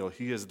ideal.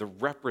 He is the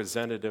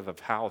representative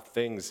of how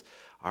things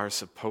are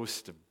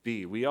supposed to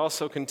be. We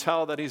also can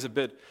tell that he's a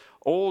bit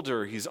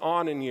older. He's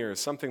on in years,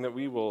 something that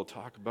we will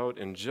talk about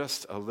in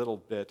just a little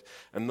bit,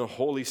 and the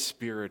Holy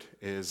Spirit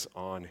is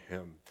on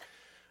him.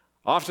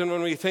 Often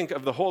when we think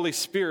of the Holy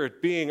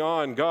Spirit being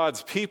on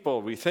God's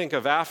people, we think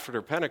of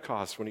after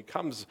Pentecost, when he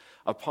comes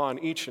upon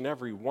each and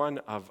every one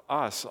of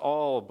us,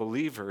 all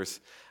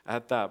believers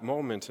at that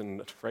moment,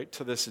 and right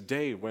to this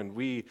day when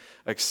we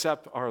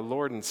accept our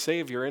Lord and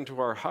Savior into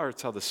our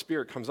hearts, how the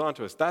Spirit comes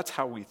onto us. That's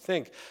how we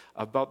think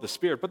about the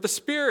Spirit. But the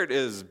Spirit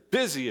is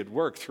busy at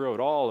work throughout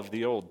all of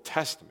the Old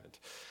Testament.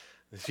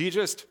 He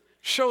just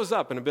shows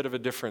up in a bit of a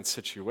different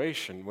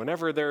situation.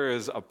 Whenever there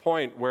is a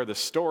point where the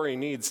story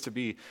needs to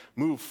be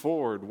moved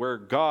forward, where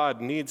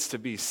God needs to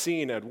be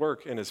seen at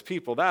work in his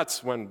people,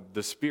 that's when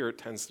the Spirit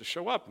tends to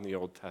show up in the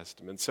Old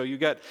Testament. So you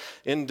get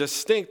in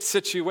distinct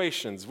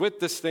situations with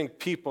distinct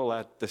people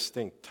at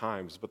distinct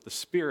times, but the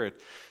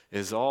Spirit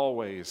is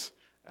always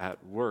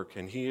at work,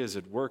 and he is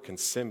at work in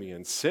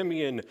Simeon.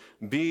 Simeon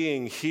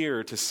being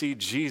here to see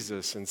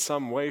Jesus in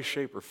some way,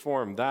 shape, or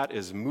form, that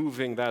is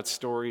moving that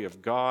story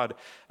of God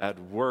at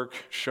work,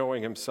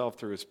 showing himself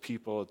through his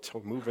people,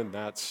 to moving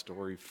that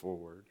story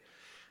forward.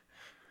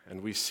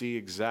 And we see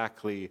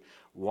exactly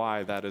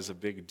why that is a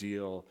big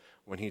deal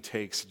when he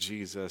takes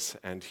Jesus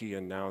and he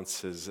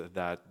announces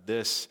that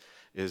this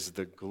is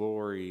the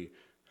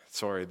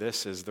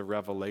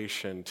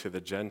revelation to the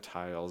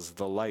Gentiles,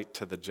 the light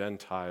to the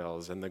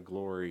Gentiles, and the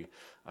glory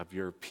of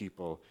your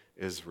people,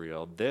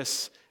 Israel.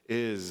 This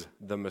is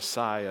the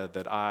Messiah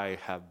that I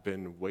have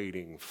been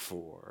waiting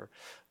for.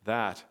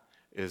 That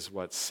is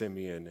what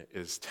Simeon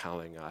is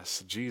telling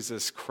us.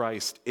 Jesus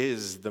Christ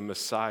is the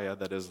Messiah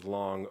that is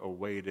long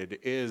awaited,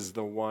 is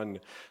the one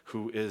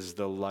who is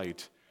the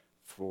light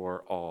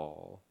for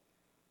all.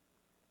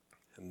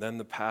 And then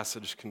the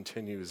passage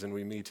continues, and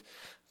we meet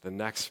the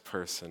next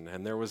person.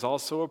 And there was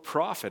also a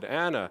prophet,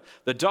 Anna,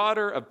 the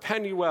daughter of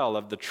Penuel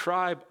of the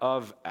tribe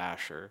of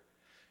Asher.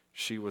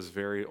 She was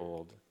very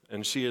old,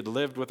 and she had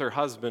lived with her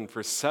husband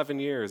for 7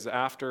 years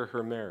after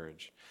her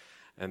marriage,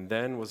 and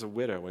then was a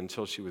widow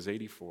until she was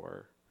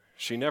 84.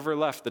 She never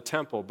left the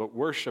temple, but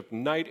worshiped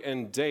night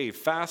and day,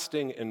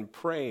 fasting and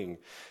praying.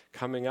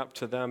 Coming up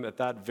to them at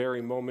that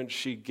very moment,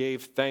 she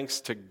gave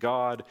thanks to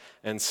God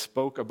and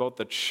spoke about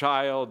the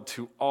child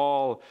to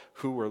all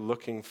who were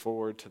looking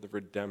forward to the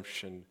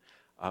redemption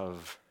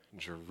of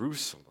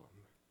Jerusalem.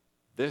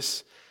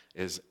 This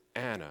is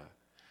Anna,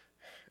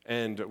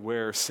 and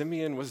where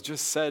Simeon was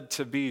just said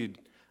to be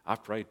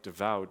upright,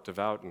 devout,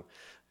 and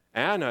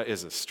Anna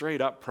is a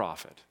straight-up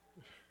prophet.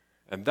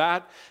 And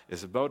that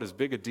is about as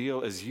big a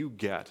deal as you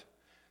get.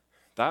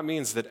 That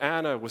means that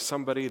Anna was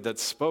somebody that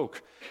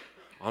spoke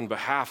on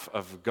behalf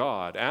of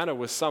God. Anna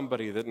was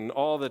somebody that in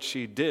all that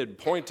she did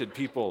pointed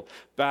people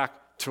back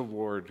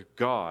toward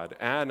God.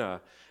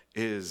 Anna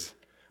is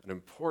an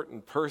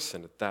important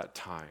person at that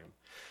time.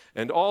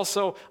 And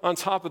also, on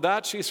top of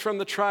that, she's from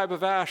the tribe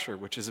of Asher,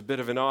 which is a bit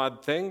of an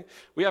odd thing.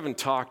 We haven't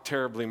talked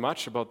terribly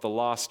much about the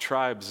lost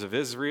tribes of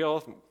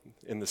Israel.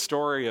 In the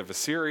story of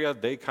Assyria,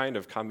 they kind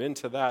of come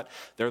into that.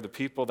 They're the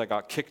people that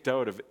got kicked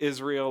out of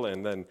Israel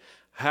and then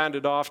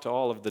handed off to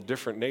all of the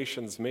different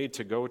nations, made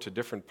to go to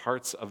different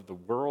parts of the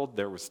world.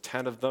 There was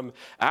 10 of them.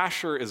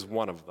 Asher is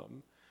one of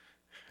them.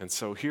 And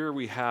so here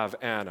we have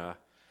Anna,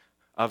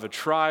 of a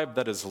tribe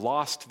that is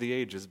lost to the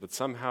ages, but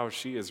somehow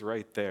she is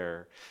right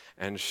there.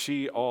 And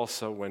she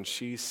also, when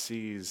she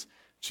sees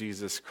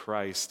Jesus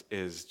Christ,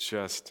 is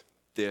just,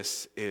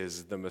 this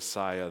is the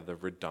Messiah, the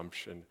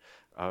redemption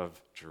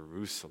of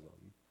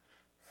Jerusalem.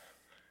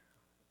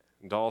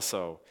 And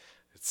also,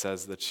 it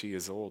says that she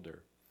is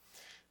older.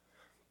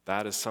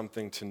 That is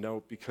something to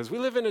note because we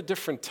live in a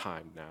different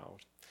time now.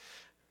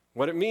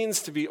 What it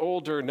means to be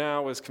older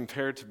now as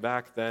compared to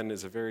back then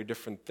is a very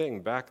different thing.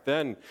 Back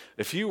then,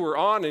 if you were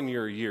on in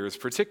your years,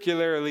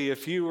 particularly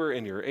if you were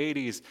in your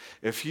 80s,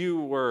 if you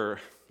were,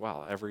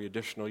 well, every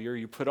additional year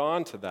you put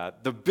on to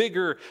that, the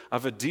bigger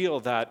of a deal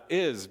that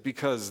is,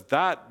 because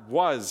that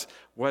was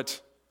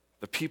what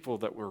the people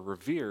that were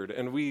revered.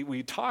 And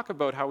we talk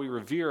about how we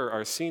revere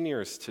our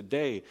seniors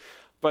today,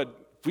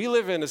 but we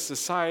live in a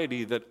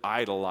society that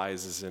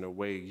idolizes, in a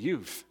way,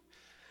 youth.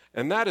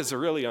 And that is a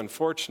really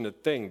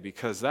unfortunate thing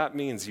because that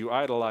means you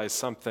idolize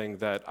something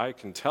that I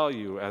can tell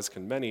you, as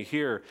can many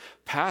here,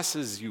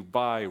 passes you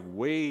by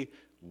way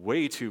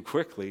too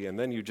quickly, and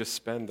then you just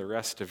spend the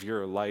rest of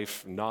your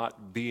life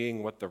not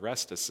being what the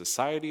rest of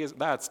society is.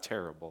 That's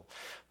terrible.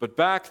 But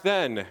back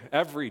then,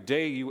 every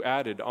day you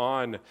added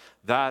on,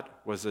 that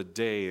was a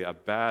day, a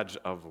badge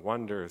of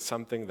wonder,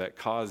 something that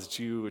caused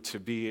you to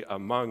be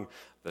among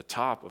the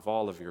top of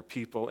all of your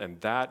people, and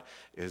that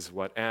is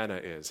what Anna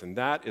is, and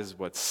that is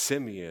what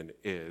Simeon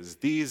is.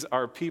 These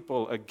are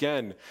people,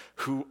 again,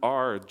 who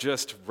are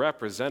just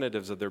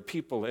representatives of their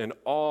people in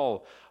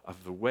all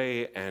of the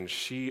way, and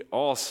she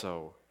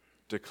also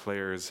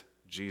declares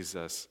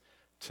Jesus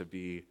to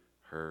be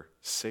her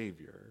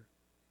Savior.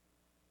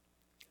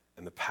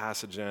 And the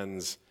passage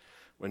ends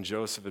when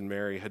Joseph and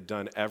Mary had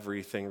done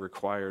everything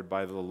required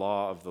by the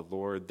law of the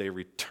Lord. They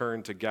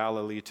returned to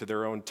Galilee, to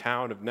their own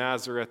town of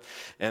Nazareth,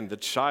 and the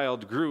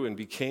child grew and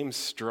became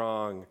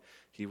strong.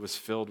 He was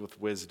filled with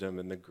wisdom,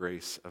 and the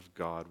grace of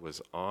God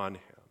was on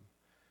him.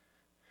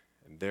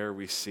 And there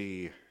we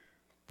see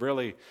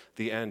really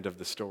the end of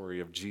the story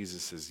of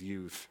Jesus'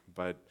 youth.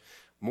 But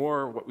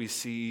more what we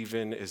see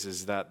even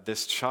is that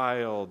this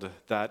child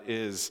that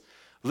is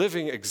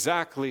living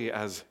exactly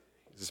as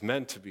is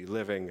meant to be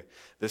living,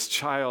 this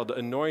child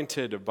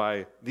anointed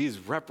by these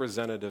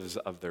representatives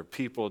of their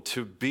people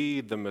to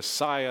be the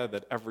Messiah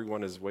that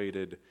everyone has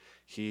waited,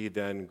 he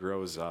then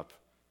grows up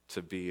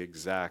to be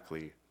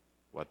exactly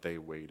what they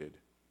waited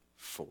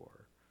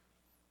for.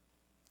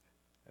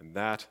 And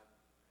that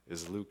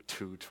is Luke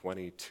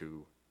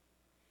 2:22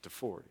 to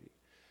 40.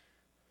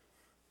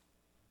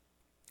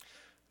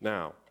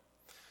 Now,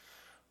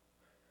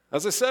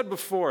 as I said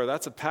before,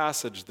 that's a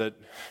passage that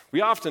we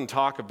often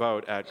talk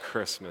about at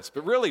Christmas,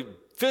 but really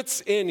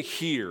fits in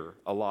here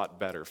a lot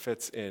better,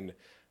 fits in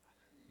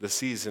the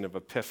season of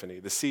Epiphany,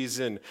 the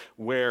season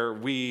where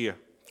we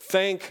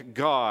thank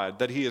God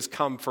that he has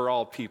come for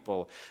all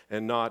people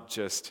and not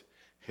just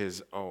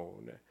his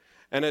own.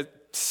 And I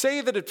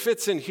say that it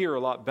fits in here a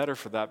lot better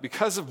for that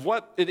because of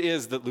what it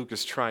is that Luke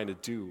is trying to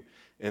do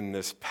in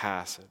this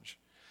passage.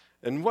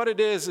 And what it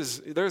is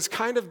there's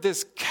kind of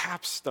this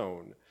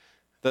capstone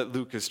that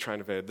Luke is trying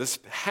to say, this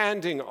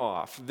handing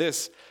off,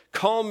 this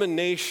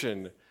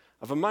culmination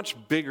of a much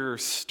bigger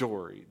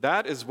story.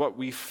 That is what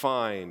we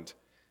find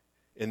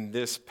in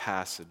this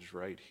passage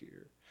right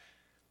here.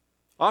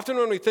 Often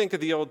when we think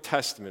of the Old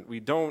Testament, we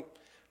don't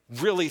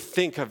really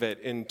think of it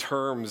in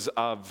terms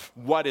of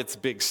what its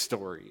big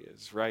story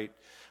is, right?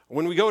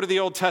 When we go to the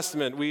Old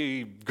Testament,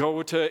 we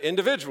go to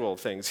individual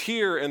things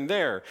here and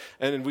there,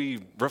 and we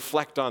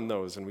reflect on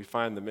those and we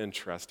find them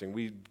interesting.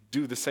 We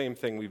do the same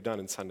thing we've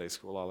done in Sunday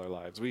school all our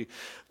lives. We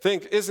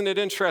think, isn't it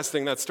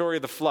interesting, that story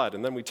of the flood?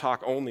 And then we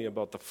talk only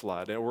about the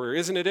flood. Or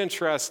isn't it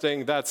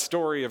interesting, that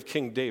story of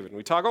King David? And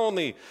we talk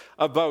only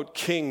about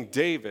King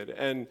David.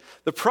 And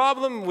the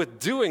problem with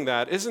doing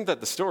that isn't that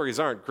the stories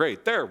aren't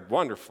great. They're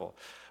wonderful.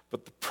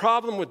 But the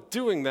problem with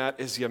doing that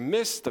is you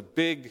miss the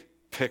big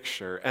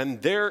picture.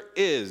 And there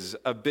is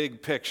a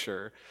big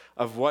picture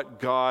of what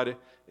God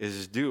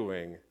is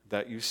doing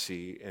that you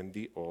see in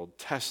the Old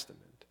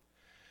Testament.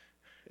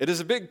 It is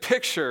a big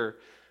picture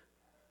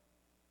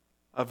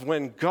of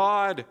when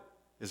God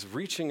is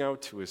reaching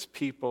out to his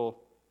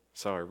people,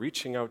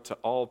 reaching out to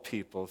all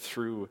people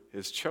through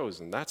his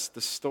chosen. That's the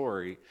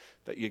story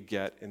that you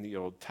get in the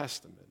Old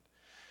Testament.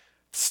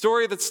 The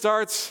story that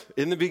starts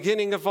in the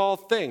beginning of all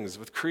things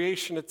with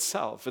creation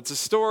itself. It's a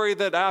story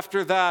that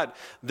after that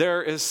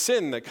there is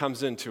sin that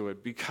comes into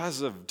it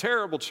because of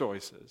terrible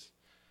choices.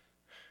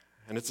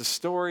 And it's a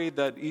story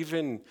that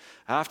even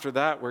after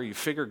that, where you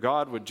figure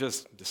God would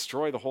just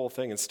destroy the whole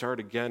thing and start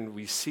again,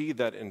 we see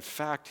that in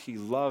fact he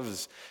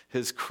loves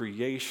his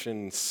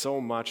creation so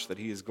much that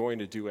he is going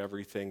to do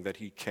everything that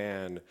he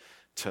can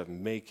to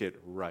make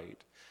it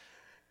right.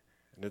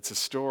 And it's a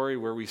story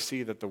where we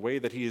see that the way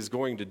that he is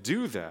going to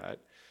do that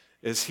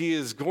is he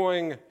is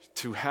going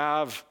to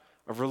have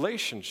a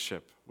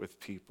relationship with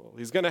people.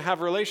 He's going to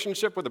have a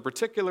relationship with a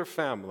particular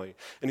family,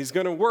 and he's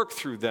going to work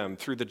through them,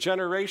 through the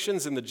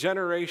generations and the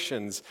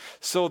generations,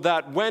 so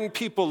that when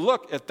people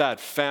look at that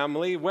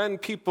family, when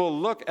people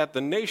look at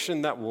the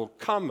nation that will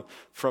come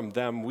from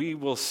them, we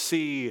will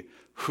see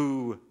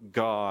who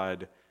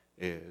God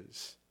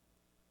is.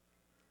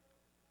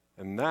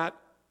 And that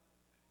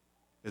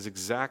is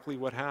exactly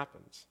what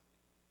happens.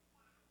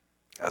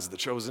 As the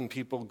chosen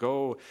people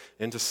go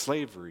into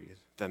slavery,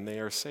 then they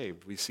are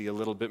saved. We see a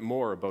little bit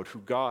more about who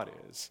God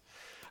is.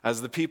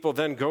 As the people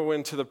then go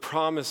into the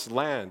promised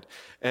land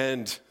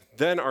and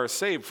then are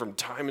saved from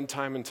time and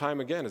time and time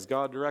again, as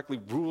God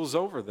directly rules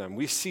over them,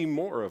 we see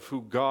more of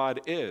who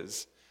God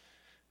is.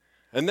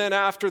 And then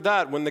after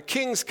that, when the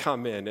kings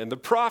come in and the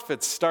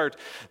prophets start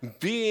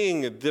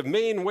being the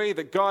main way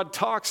that God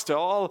talks to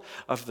all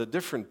of the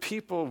different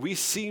people, we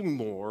see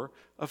more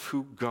of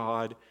who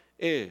God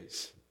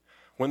is.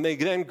 When they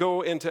then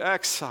go into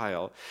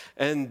exile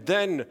and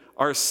then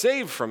are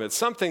saved from it,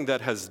 something that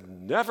has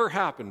never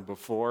happened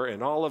before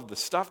in all of the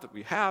stuff that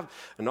we have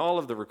and all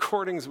of the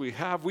recordings we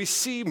have, we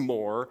see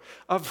more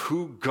of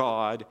who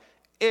God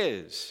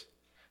is.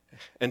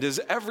 And as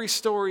every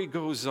story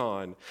goes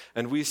on,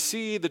 and we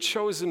see the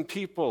chosen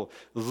people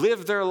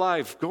live their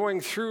life going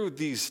through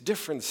these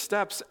different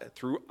steps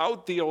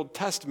throughout the Old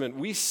Testament,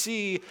 we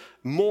see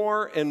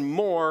more and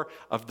more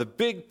of the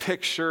big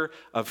picture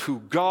of who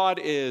God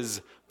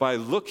is by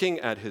looking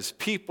at his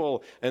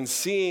people and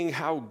seeing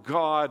how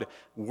God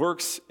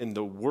works in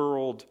the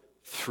world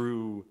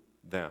through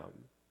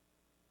them.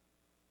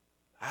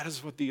 That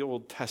is what the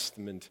Old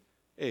Testament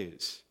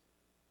is.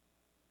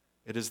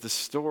 It is the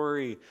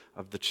story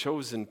of the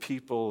chosen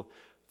people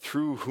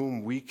through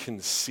whom we can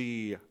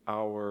see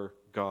our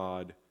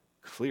God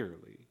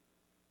clearly,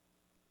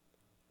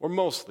 or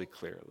mostly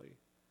clearly.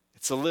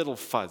 It's a little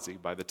fuzzy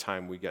by the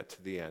time we get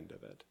to the end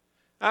of it.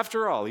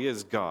 After all, he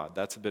is God.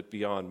 That's a bit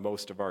beyond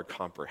most of our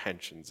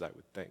comprehensions, I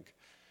would think.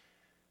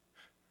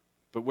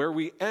 But where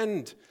we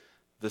end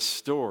the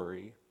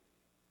story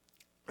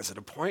is at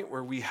a point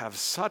where we have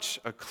such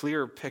a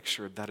clear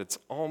picture that it's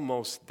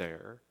almost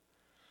there.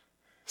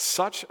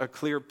 Such a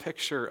clear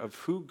picture of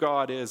who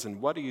God is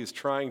and what he is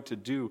trying to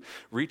do,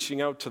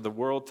 reaching out to the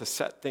world to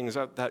set things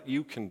up that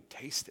you can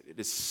taste it. It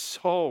is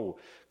so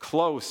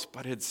close,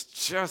 but it's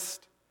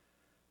just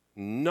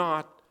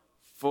not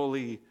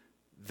fully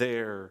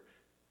there.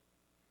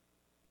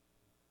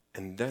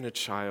 And then a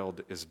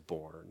child is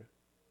born.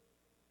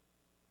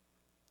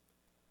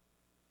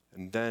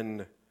 And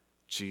then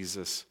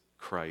Jesus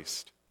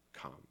Christ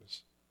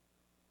comes.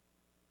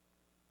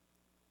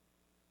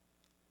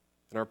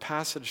 In our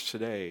passage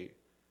today,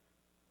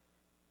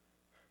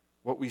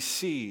 what we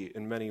see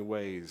in many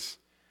ways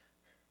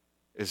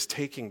is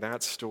taking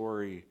that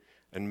story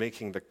and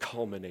making the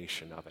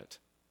culmination of it.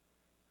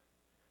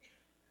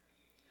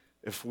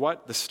 If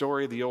what the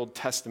story of the Old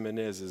Testament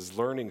is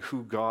learning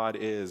who God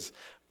is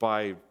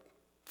by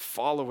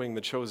following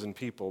the chosen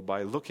people,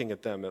 by looking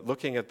at them,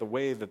 looking at the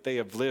way that they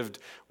have lived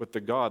with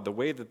the God, the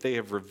way that they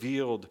have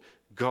revealed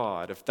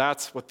God, if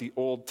that's what the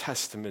Old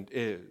Testament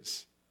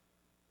is,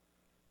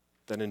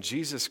 then in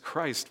Jesus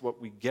Christ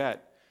what we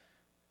get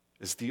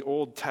is the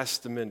Old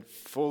Testament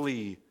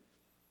fully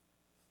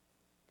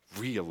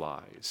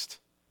realized.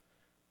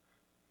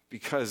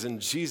 Because in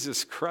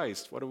Jesus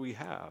Christ, what do we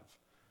have?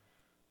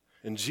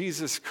 In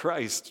Jesus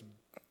Christ,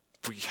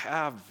 we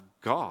have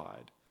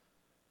God,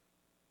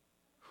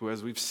 who,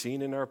 as we've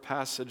seen in our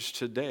passage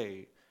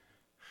today,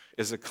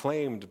 is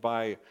acclaimed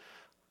by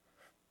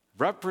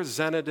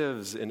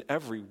representatives in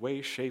every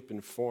way, shape,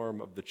 and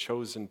form of the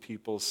chosen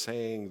people,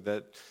 saying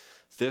that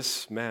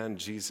this man,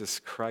 Jesus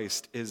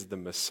Christ, is the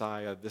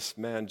Messiah. This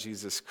man,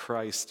 Jesus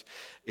Christ,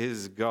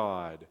 is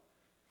God.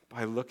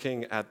 By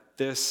looking at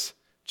this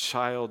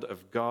child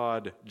of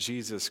God,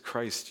 Jesus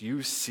Christ,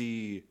 you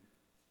see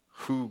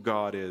who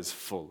God is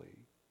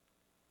fully.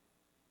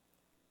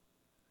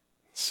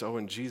 So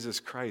in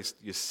Jesus Christ,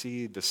 you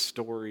see the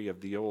story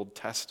of the Old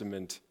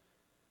Testament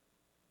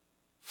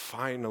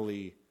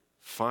finally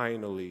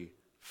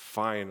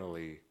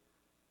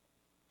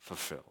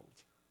fulfilled.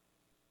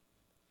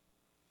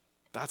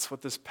 That's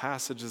what this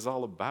passage is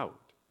all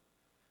about.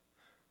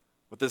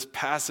 What this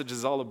passage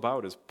is all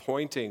about is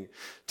pointing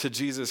to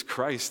Jesus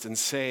Christ and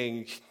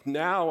saying,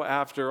 now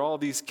after all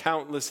these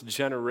countless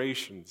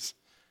generations,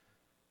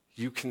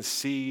 you can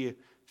see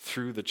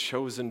through the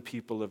chosen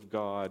people of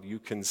God, you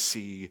can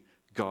see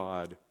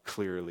God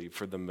clearly,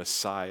 for the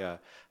Messiah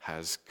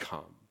has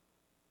come.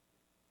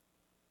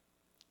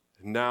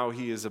 Now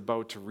he is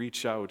about to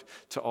reach out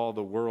to all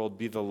the world,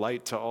 be the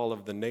light to all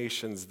of the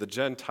nations, the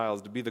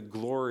Gentiles, to be the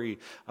glory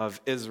of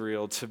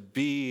Israel, to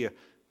be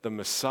the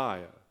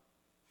Messiah.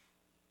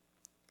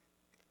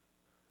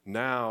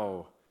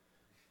 Now,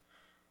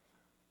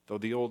 though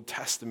the Old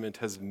Testament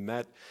has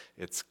met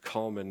its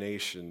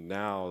culmination,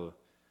 now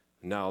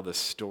the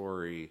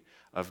story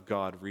of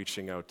God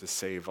reaching out to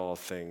save all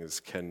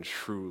things can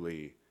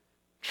truly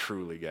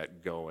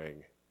get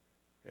going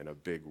in a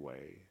big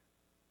way.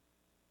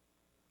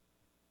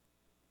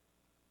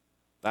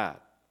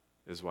 That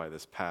is why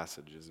this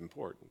passage is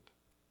important.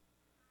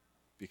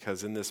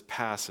 Because in this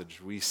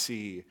passage, we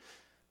see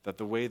that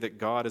the way that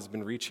God has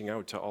been reaching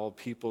out to all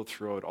people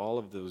throughout all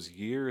of those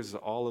years,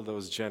 all of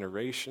those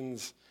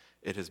generations,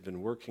 it has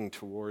been working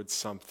towards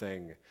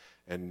something.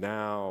 And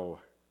now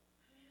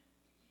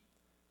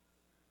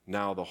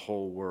the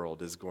whole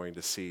world is going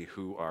to see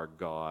who our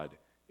God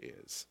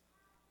is.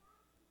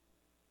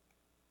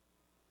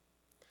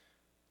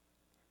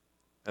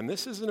 And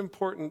this is an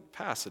important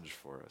passage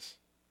for us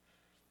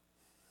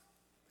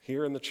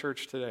here in the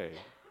church today,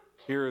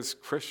 here as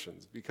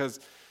Christians, because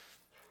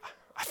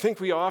I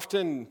think we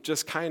often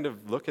just kind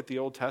of look at the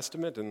Old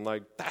Testament and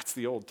like, that's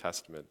the Old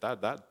Testament.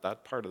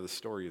 That part of the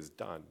story is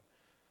done.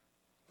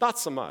 Not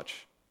so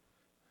much.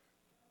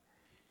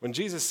 When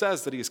Jesus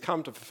says that he's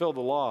come to fulfill the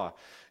law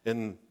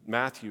in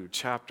Matthew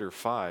chapter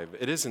 5,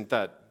 it isn't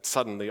that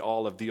suddenly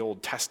all of the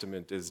Old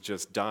Testament is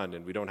just done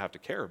and we don't have to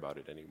care about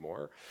it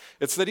anymore.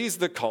 It's that he's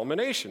the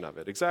culmination of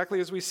it,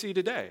 exactly as we see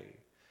today.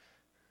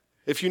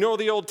 If you know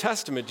the Old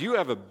Testament, you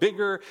have a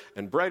bigger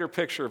and brighter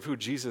picture of who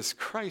Jesus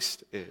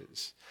Christ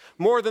is.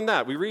 More than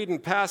that, we read in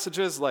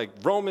passages like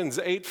Romans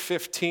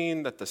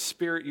 8:15 that the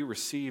Spirit you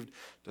received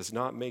does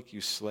not make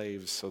you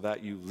slaves so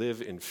that you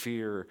live in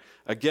fear.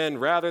 Again,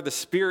 rather, the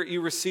Spirit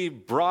you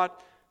received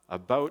brought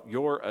about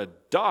your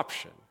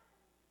adoption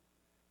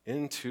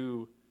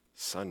into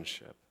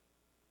sonship.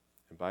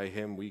 And by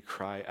him we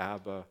cry,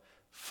 Abba,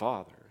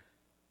 Father.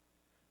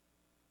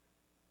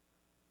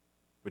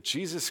 With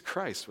Jesus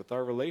Christ, with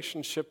our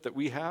relationship that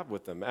we have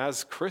with him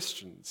as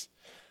Christians,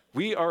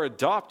 we are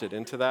adopted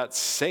into that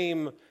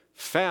same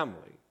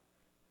family.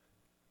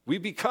 We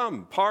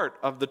become part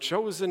of the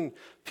chosen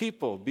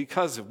people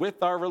because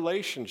with our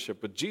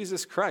relationship with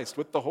Jesus Christ,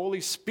 with the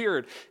Holy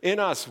Spirit in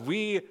us,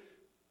 we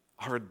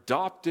are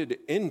adopted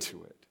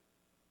into it.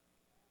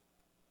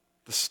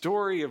 The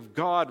story of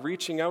God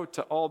reaching out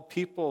to all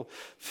people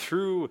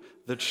through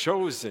the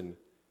chosen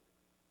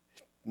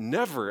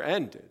never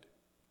ended.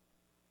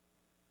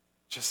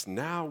 Just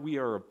now we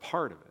are a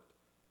part of it.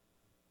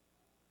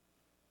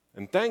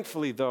 And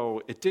thankfully,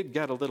 though, it did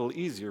get a little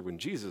easier when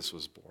Jesus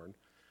was born,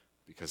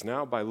 because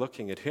now by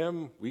looking at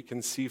him, we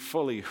can see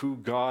fully who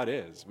God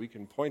is. We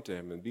can point to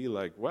him and be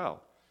like,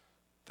 well,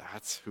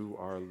 that's who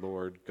our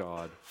Lord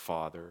God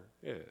Father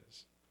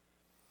is.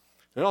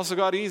 It also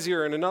got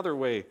easier in another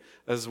way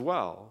as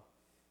well.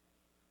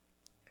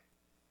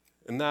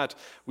 In that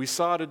we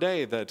saw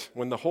today that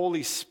when the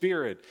Holy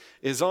Spirit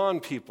is on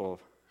people,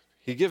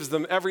 he gives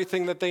them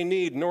everything that they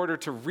need in order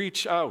to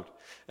reach out,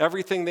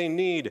 everything they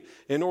need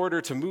in order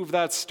to move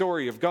that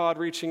story of God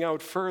reaching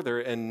out further.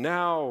 And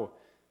now,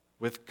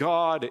 with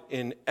God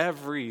in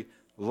every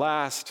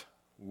last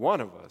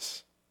one of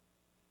us,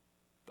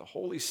 the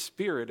Holy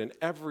Spirit in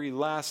every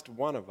last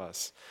one of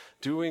us,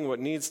 doing what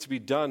needs to be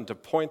done to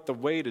point the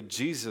way to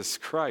Jesus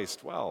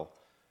Christ, well,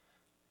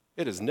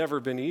 it has never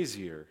been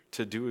easier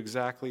to do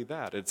exactly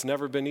that. It's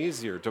never been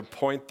easier to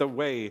point the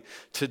way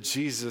to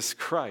Jesus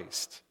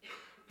Christ.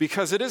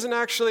 Because it isn't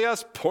actually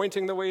us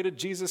pointing the way to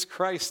Jesus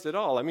Christ at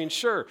all. I mean,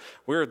 sure,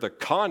 we're the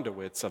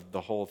conduits of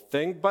the whole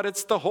thing, but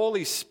it's the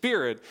Holy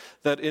Spirit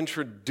that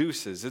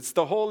introduces. It's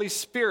the Holy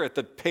Spirit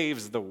that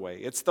paves the way.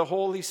 It's the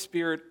Holy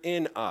Spirit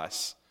in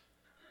us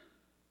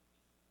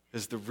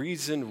is the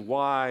reason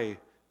why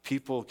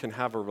people can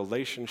have a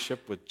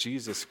relationship with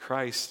Jesus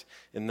Christ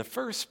in the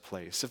first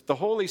place. If the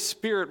Holy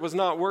Spirit was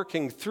not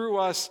working through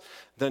us,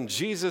 then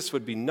Jesus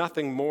would be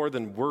nothing more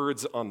than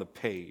words on the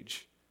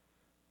page.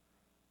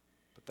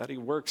 But that he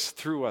works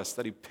through us,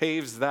 that he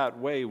paves that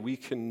way, we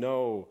can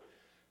know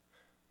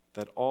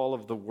that all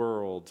of the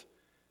world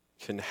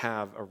can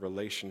have a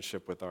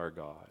relationship with our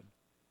God.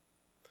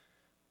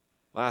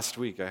 Last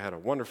week, I had a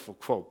wonderful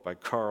quote by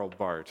Karl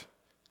Barth.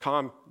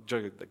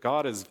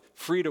 God is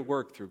free to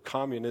work through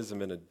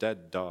communism and a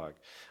dead dog.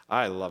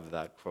 I love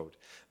that quote.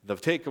 The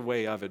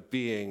takeaway of it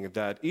being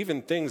that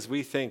even things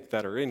we think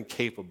that are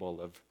incapable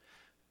of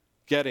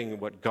getting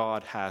what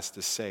God has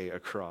to say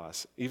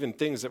across, even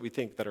things that we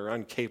think that are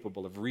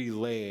incapable of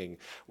relaying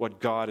what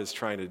God is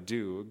trying to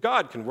do,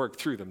 God can work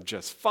through them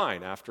just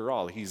fine. After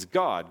all, he's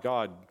God.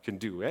 God can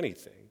do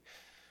anything.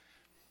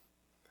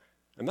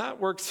 And that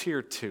works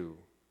here too,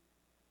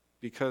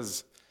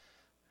 because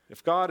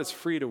if God is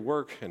free to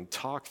work and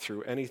talk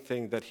through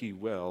anything that he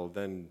will,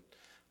 then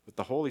with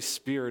the Holy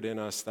Spirit in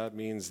us, that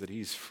means that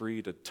he's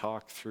free to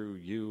talk through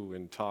you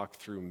and talk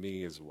through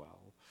me as well.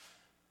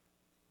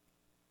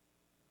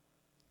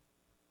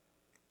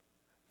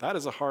 That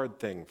is a hard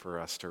thing for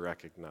us to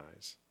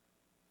recognize.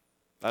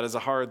 That is a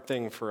hard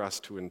thing for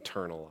us to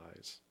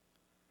internalize.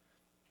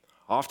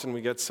 Often we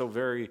get so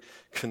very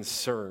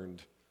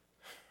concerned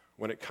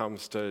when it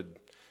comes to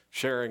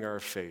sharing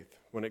our faith,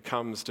 when it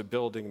comes to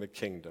building the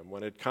kingdom,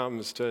 when it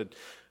comes to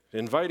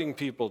inviting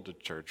people to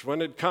church,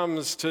 when it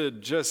comes to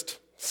just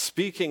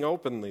speaking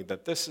openly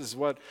that this is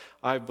what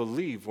I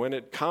believe, when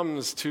it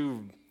comes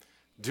to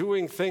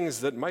doing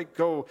things that might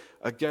go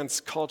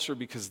against culture,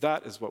 because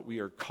that is what we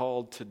are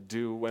called to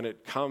do, when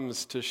it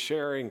comes to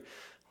sharing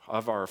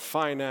of our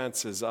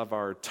finances, of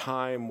our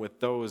time with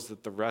those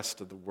that the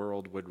rest of the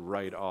world would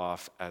write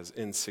off as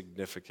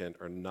insignificant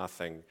or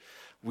nothing.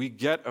 We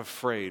get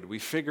afraid. We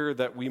figure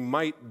that we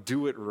might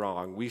do it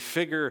wrong. We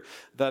figure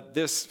that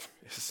this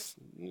is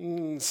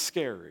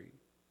scary.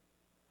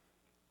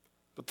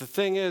 But the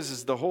thing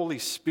is the Holy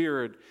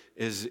Spirit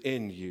is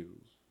in you.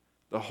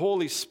 The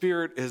Holy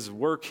Spirit is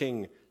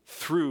working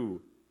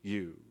through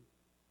you.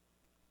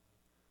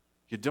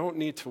 You don't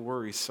need to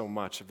worry so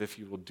much of if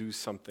you will do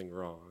something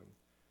wrong,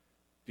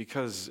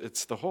 because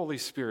it's the Holy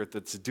Spirit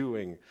that's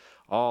doing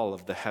all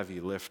of the heavy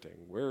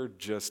lifting. We're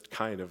just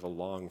kind of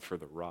along for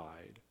the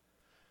ride.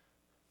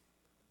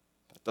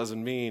 That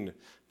doesn't mean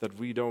that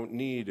we don't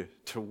need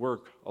to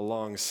work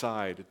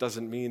alongside. It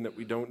doesn't mean that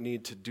we don't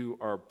need to do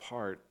our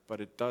part, but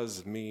it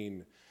does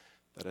mean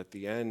that at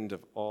the end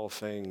of all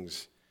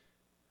things,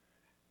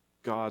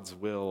 God's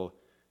will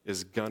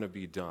is going to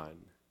be done.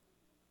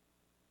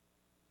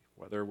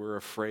 Whether we're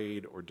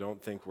afraid or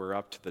don't think we're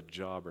up to the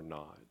job or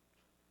not.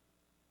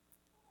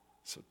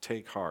 So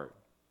take heart.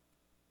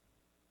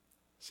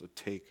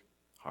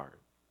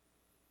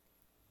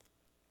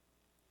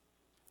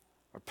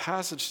 Our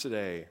passage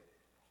today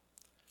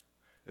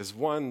is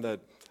one that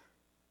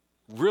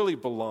really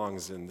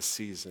belongs in the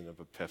season of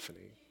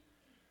Epiphany.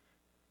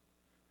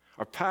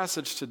 Our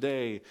passage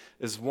today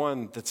is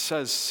one that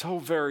says so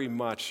very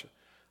much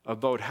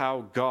about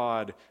how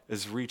God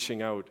is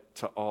reaching out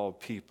to all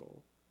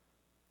people.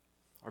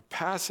 Our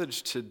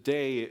passage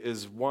today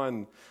is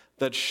one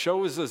that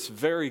shows us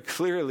very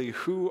clearly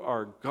who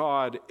our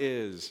God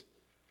is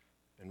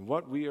and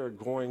what we are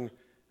going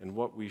and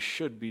what we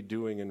should be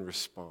doing in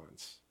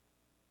response.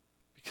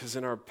 Because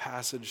in our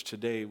passage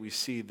today, we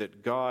see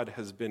that God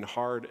has been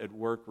hard at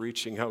work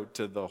reaching out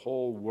to the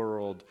whole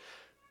world,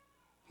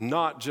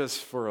 not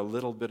just for a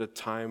little bit of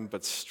time,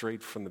 but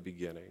straight from the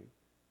beginning.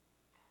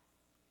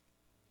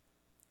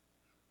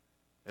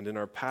 And in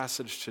our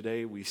passage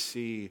today, we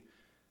see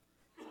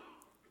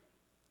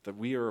that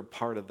we are a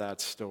part of that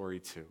story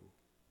too.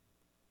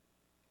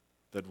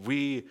 That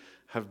we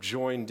have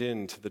joined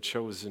into the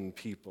chosen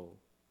people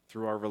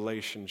through our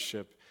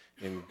relationship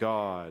in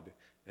God.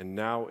 And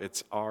now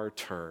it's our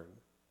turn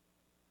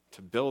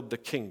to build the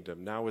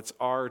kingdom. Now it's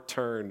our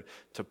turn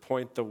to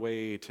point the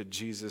way to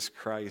Jesus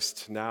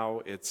Christ.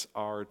 Now it's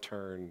our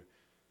turn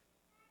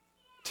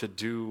to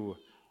do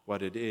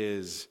what it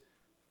is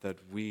that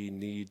we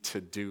need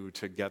to do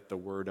to get the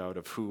word out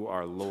of who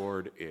our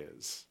Lord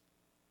is.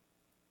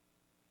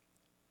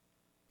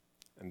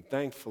 And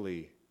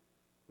thankfully,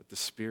 with the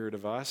Spirit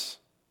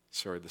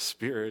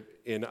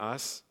in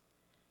us,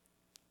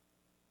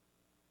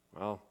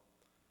 well,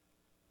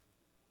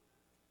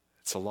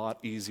 it's a lot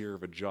easier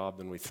of a job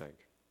than we think.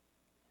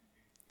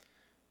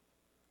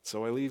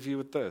 So I leave you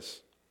with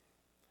this.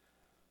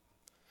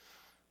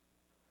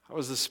 How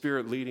is the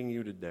Spirit leading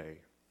you today?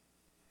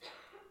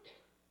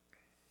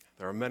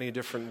 There are many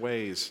different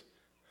ways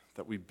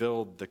that we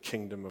build the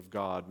kingdom of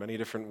God, many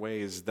different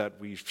ways that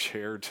we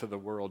share to the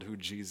world who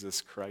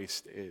Jesus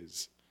Christ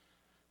is.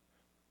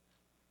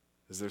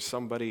 Is there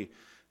somebody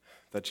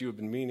that you have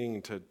been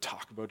meaning to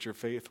talk about your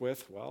faith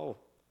with? Well,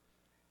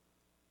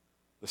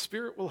 the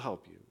Spirit will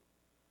help you.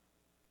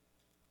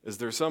 Is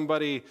there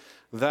somebody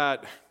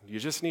that you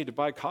just need to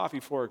buy coffee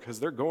for because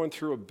they're going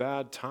through a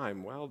bad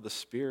time? Well, the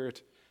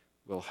Spirit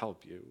will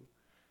help you.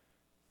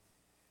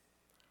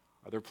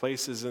 Are there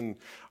places in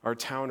our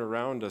town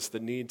around us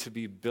that need to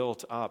be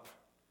built up?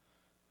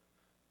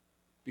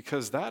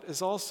 Because that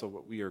is also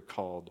what we are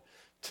called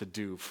to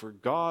do. For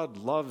God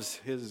loves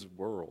His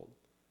world.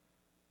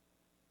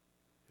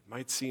 It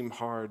might seem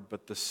hard,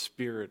 but the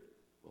Spirit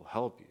will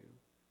help you.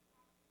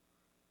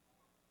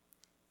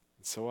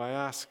 And so I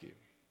ask you,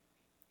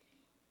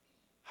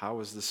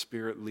 how is the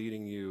Spirit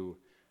leading you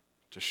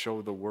to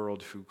show the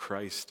world who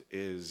Christ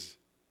is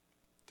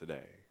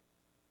today?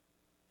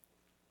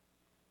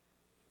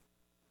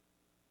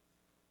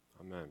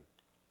 Amen.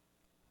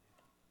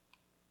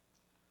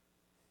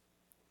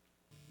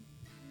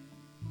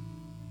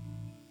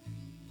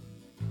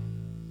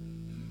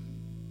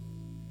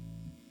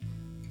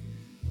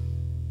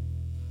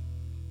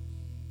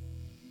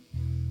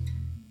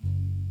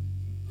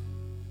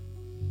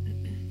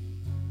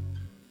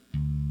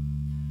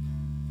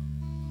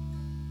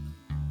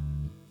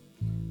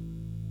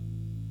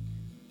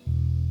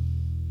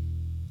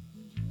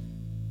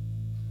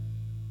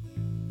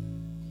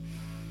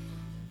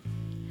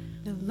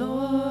 The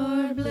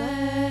Lord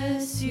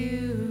bless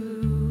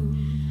you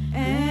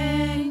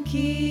and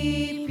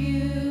keep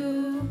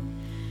you.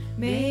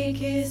 Make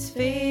His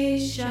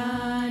face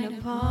shine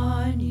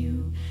upon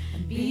you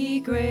and be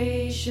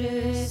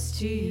gracious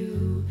to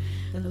you.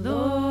 The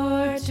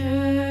Lord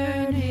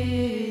turn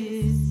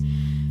His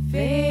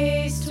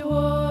face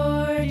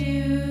toward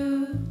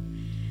you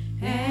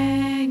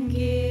and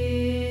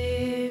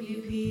give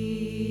you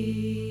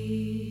peace.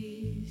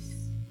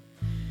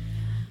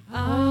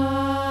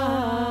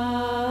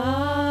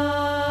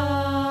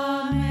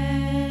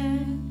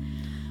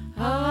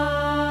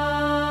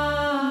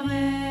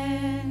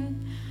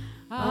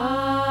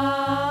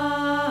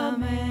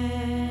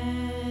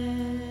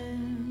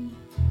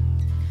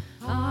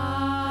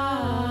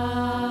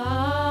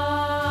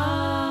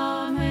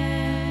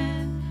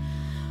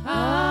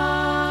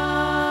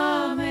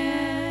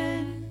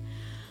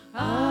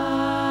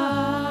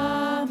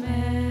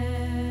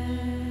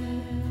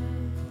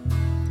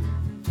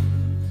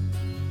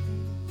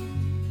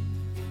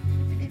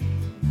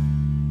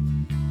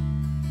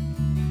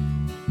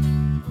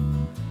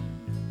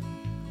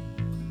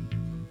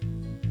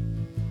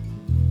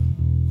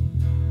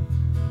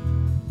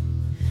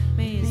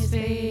 May His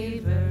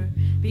favor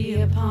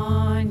be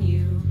upon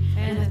you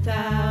and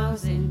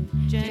 1,000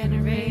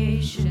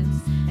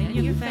 generations, and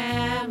your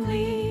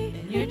family,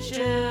 and your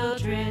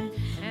children,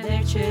 and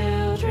their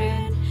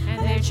children, and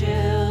their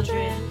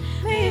children.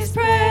 May His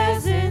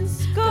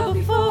presence go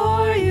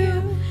before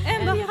you,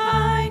 and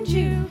behind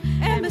you,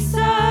 and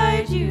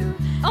beside you,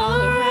 all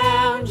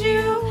around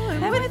you,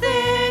 and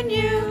within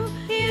you.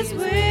 He is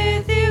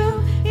with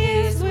you, He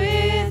is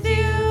with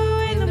you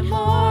in the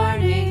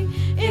morning,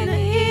 in the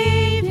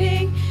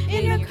evening,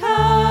 in your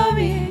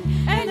coming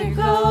and your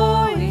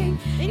going,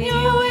 in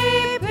your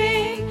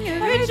weeping,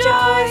 your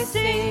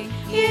rejoicing.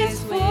 He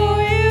is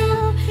for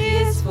you, He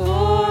is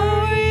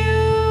for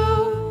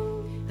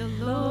you. The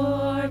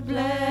Lord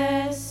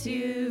bless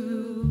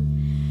you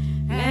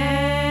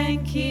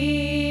and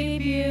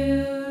keep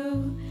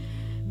you.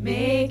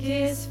 Make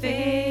His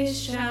face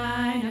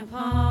shine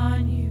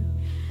upon you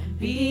and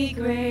be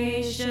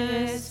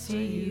gracious to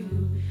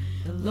you.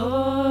 The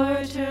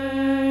Lord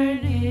turn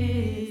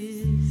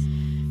His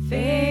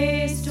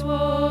face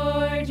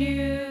toward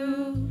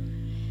you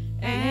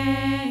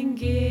and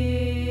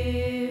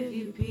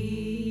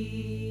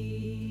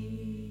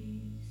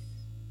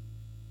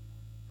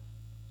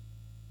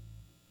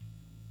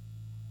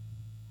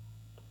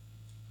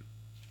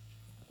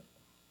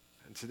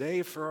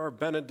today, for our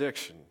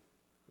benediction,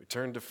 we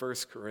turn to 1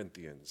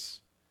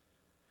 Corinthians.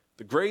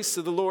 The grace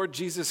of the Lord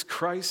Jesus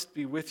Christ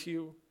be with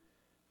you.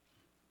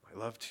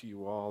 My love to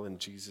you all in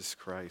Jesus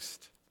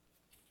Christ.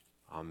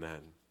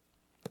 Amen.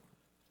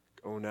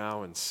 Go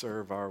now and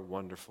serve our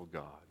wonderful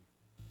God.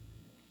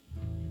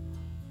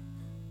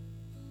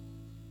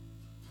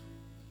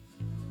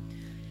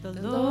 The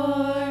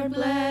Lord